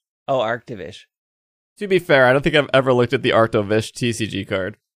 Arctovish. Oh, Arctovish. To be fair, I don't think I've ever looked at the Arctovish TCG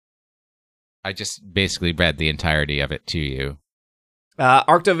card. I just basically read the entirety of it to you.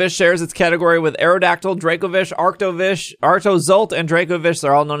 Arctovish shares its category with Aerodactyl, Dracovish, Arctozolt, and Dracovish.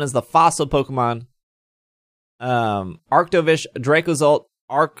 They're all known as the fossil Pokemon. Arctovish, Dracozolt,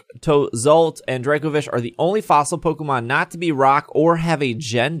 and Dracovish are the only fossil Pokemon not to be rock or have a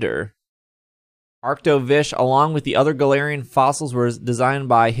gender. Arctovish, along with the other Galarian fossils, were designed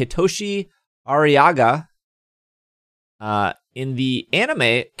by Hitoshi Ariaga. In the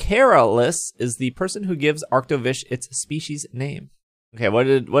anime, Keralis is the person who gives Arctovish its species name. Okay,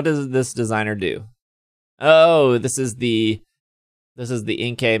 what does this designer do? Oh, this is the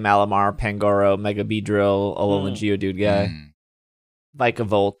Inkay, Malamar, Pangoro, Mega Beedrill, Alolan Geodude guy.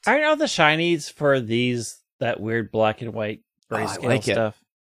 Vikavolt. I know the shinies for that weird black and white grayscale like it. stuff.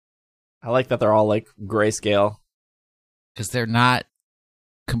 I like that they're all like grayscale. Because they're not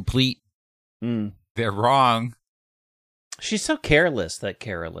complete. They're wrong. She's so careless, that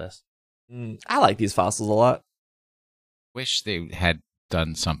Keralis. I like these fossils a lot. Wish they had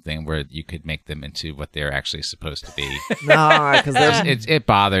done something where you could make them into what they're actually supposed to be. No, because it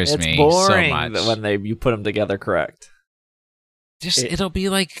bothers it's me boring so much. when you put them together correct. It'll be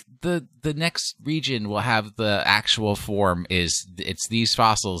like the next region will have the actual form it's these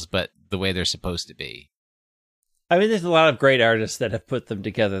fossils, but the way they're supposed to be. I mean, there's a lot of great artists that have put them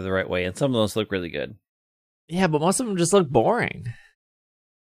together the right way, and some of those look really good. Yeah, but most of them just look boring.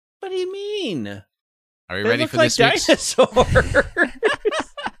 What do you mean? Are you They ready look for like this week's? dinosaurs.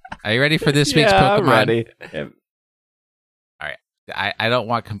 Are you ready for this week's Yeah, Pokemon? I'm ready. All right. I don't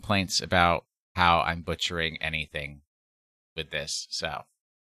want complaints about how I'm butchering anything with this. So,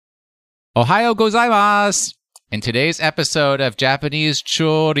 Ohayou gozaimasu! In today's episode of Japanese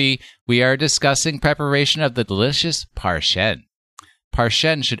Chori, we are discussing preparation of the delicious parshen.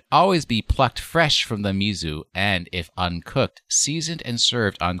 Parshen should always be plucked fresh from the mizu and, if uncooked, seasoned and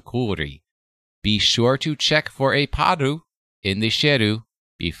served on kuri. Be sure to check for a paru in the shiru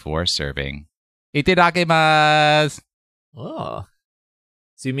before serving. Itadakimasu! Oh.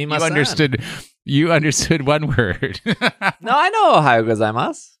 Sumimasen. You understood one word. No, I know Ohio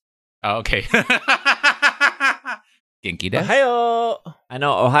gozaimasu. Oh, okay. Genki desu. Ohio. I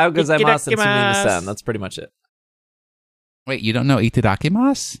know Ohio gozaimasu and Itadakimasu. sumimasen. That's pretty much it. Wait, you don't know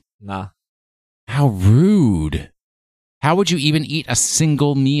itadakimasu? Nah. How rude. How would you even eat a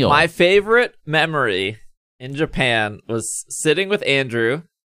single meal? My favorite memory in Japan was sitting with Andrew,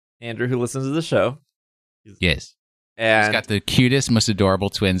 who listens to the show. Yes. And He's got the cutest, most adorable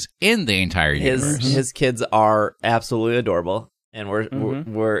twins in the entire universe. his kids are absolutely adorable. And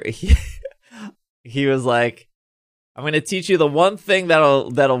he was like, I'm going to teach you the one thing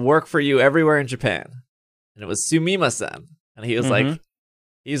that'll work for you everywhere in Japan. And it was sumimasen. And he was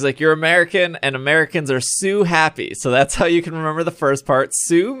like, you're American and Americans are sue happy. So that's how you can remember the first part.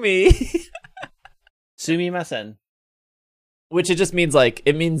 Sue me. Sumimasen. Which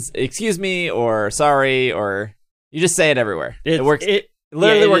it means excuse me or sorry, or you just say it everywhere. It works. It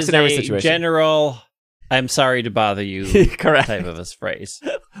literally works in every situation. General, I'm sorry to bother you. Correct. Type of a phrase.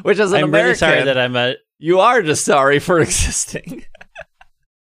 Which as an I'm American, really sorry that you are just sorry for existing.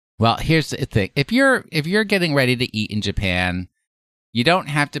 Well, here's the thing. If you're getting ready to eat in Japan, you don't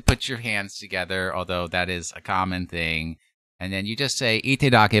have to put your hands together, although that is a common thing. And then you just say,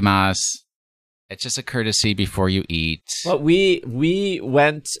 itadakimasu. It's just a courtesy before you eat. Well, we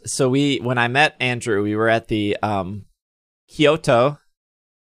went, when I met Andrew, we were at the Kyoto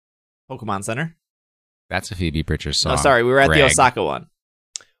Pokemon Center. That's a Phoebe Bridgers song. No, sorry, we were at Greg. the Osaka one.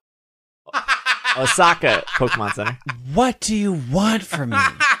 Osaka Pokemon Center. What do you want from me?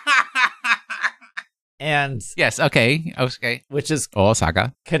 And yes, okay. Which is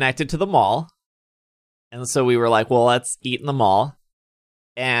Osaka. connected to the mall. And so we were like, well, let's eat in the mall.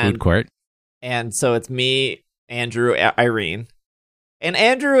 And Food court. And so it's me, Andrew, Irene. And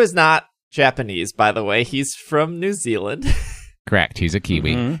Andrew is not Japanese, by the way. He's from New Zealand. Correct. He's a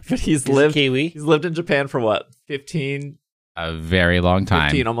Kiwi. Mm-hmm. But He's a Kiwi. He's lived in Japan for what? 15? A very long time.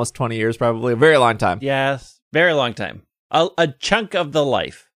 15, almost 20 years probably. A very long time. Yes, very long time. A chunk of the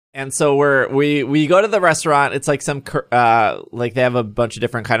life. And so we go to the restaurant. It's like some like they have a bunch of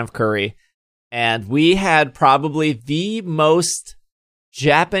different kind of curry. And we had probably the most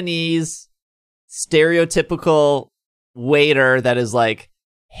Japanese stereotypical waiter that is like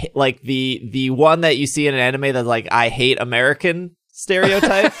the one that you see in an anime that's like, I hate American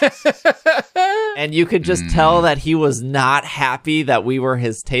stereotype. And you could just tell that he was not happy that we were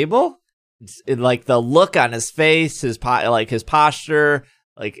his table. Like the look on his face, his posture,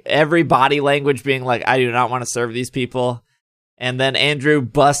 like every body language being like, I do not want to serve these people. And then Andrew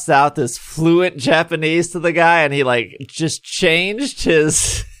busts out this fluent Japanese to the guy, and he like just changed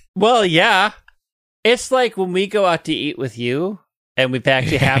his. Well, yeah. It's like when we go out to eat with you, and we've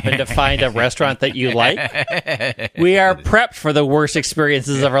actually happened to find a restaurant that you like. We are prepped for the worst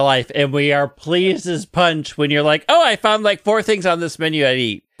experiences of our life, and we are pleased as punch when you're like, oh, I found like 4 things on this menu I'd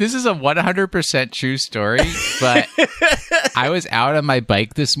eat. This is a 100% true story, but I was out on my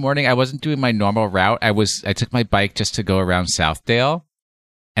bike this morning. I wasn't doing my normal route. I took my bike just to go around Southdale,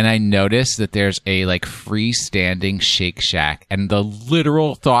 and I noticed that there's a like freestanding Shake Shack, and the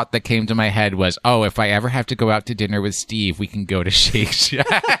literal thought that came to my head was, oh, if I ever have to go out to dinner with Steve, we can go to Shake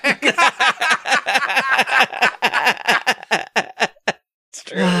Shack. It's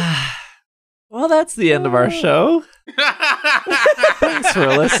true. Well, that's the end of our show. Thanks for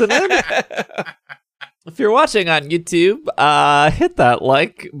listening. If you're watching on YouTube, hit that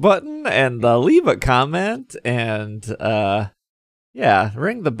like button and leave a comment and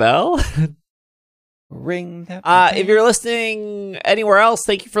ring the bell. Ring that bell. If you're listening anywhere else,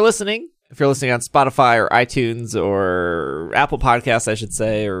 thank you for listening. If you're listening on Spotify or iTunes or Apple Podcasts, I should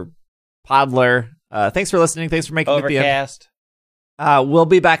say, or Podler, thanks for listening. Thanks for making it to the end. Overcast. We'll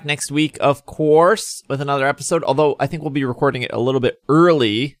be back next week, of course, with another episode, although I think we'll be recording it a little bit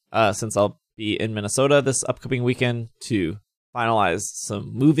early, since I'll be in Minnesota this upcoming weekend to finalize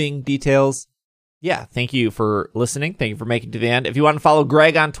some moving details. Yeah, thank you for listening. Thank you for making it to the end. If you want to follow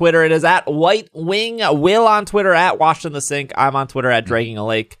Greg on Twitter, it is at White Wing. Will on Twitter at Washed in the Sink. I'm on Twitter at Dragging a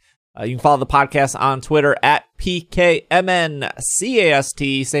Lake. You can follow the podcast on Twitter at PKMNCAST.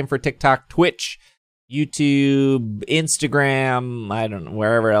 Same for TikTok, Twitch, YouTube, Instagram, I don't know,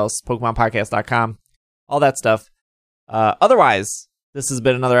 wherever else, PokemonPodcast.com, all that stuff. Otherwise, this has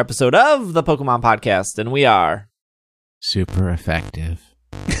been another episode of the Pokemon Podcast, and we are Super effective.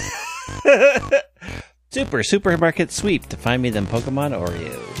 Supermarket Sweep to find me them Pokemon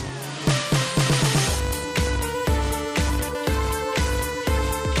Oreos.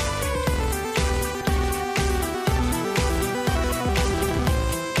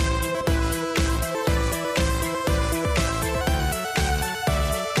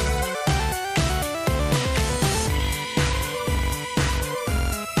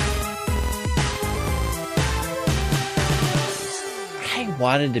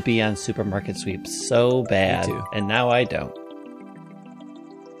 Wanted to be on Supermarket Sweep so bad, and now I don't.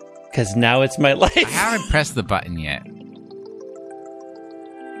 Because now it's my life. I haven't pressed the button yet.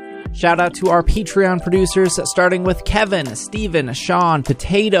 Shout out to our Patreon producers, starting with Kevin, Steven, Sean,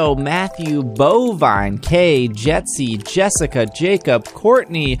 Potato, Matthew, Bovine, Kay, Jetsy, Jessica, Jacob,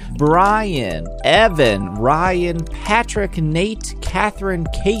 Courtney, Brian, Evan, Ryan, Patrick, Nate, Catherine,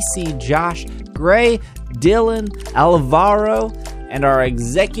 Casey, Josh, Gray, Dylan, Alvaro, and our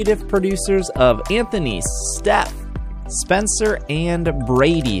executive producers of Anthony, Steph, Spencer, and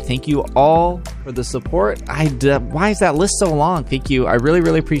Brady. Thank you all for the support. Why is that list so long? Thank you. I really,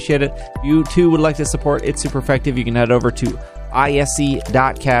 really appreciate it. If you too would like to support It's Super Effective, you can head over to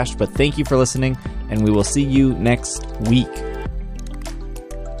isc.cash. But thank you for listening, and we will see you next week.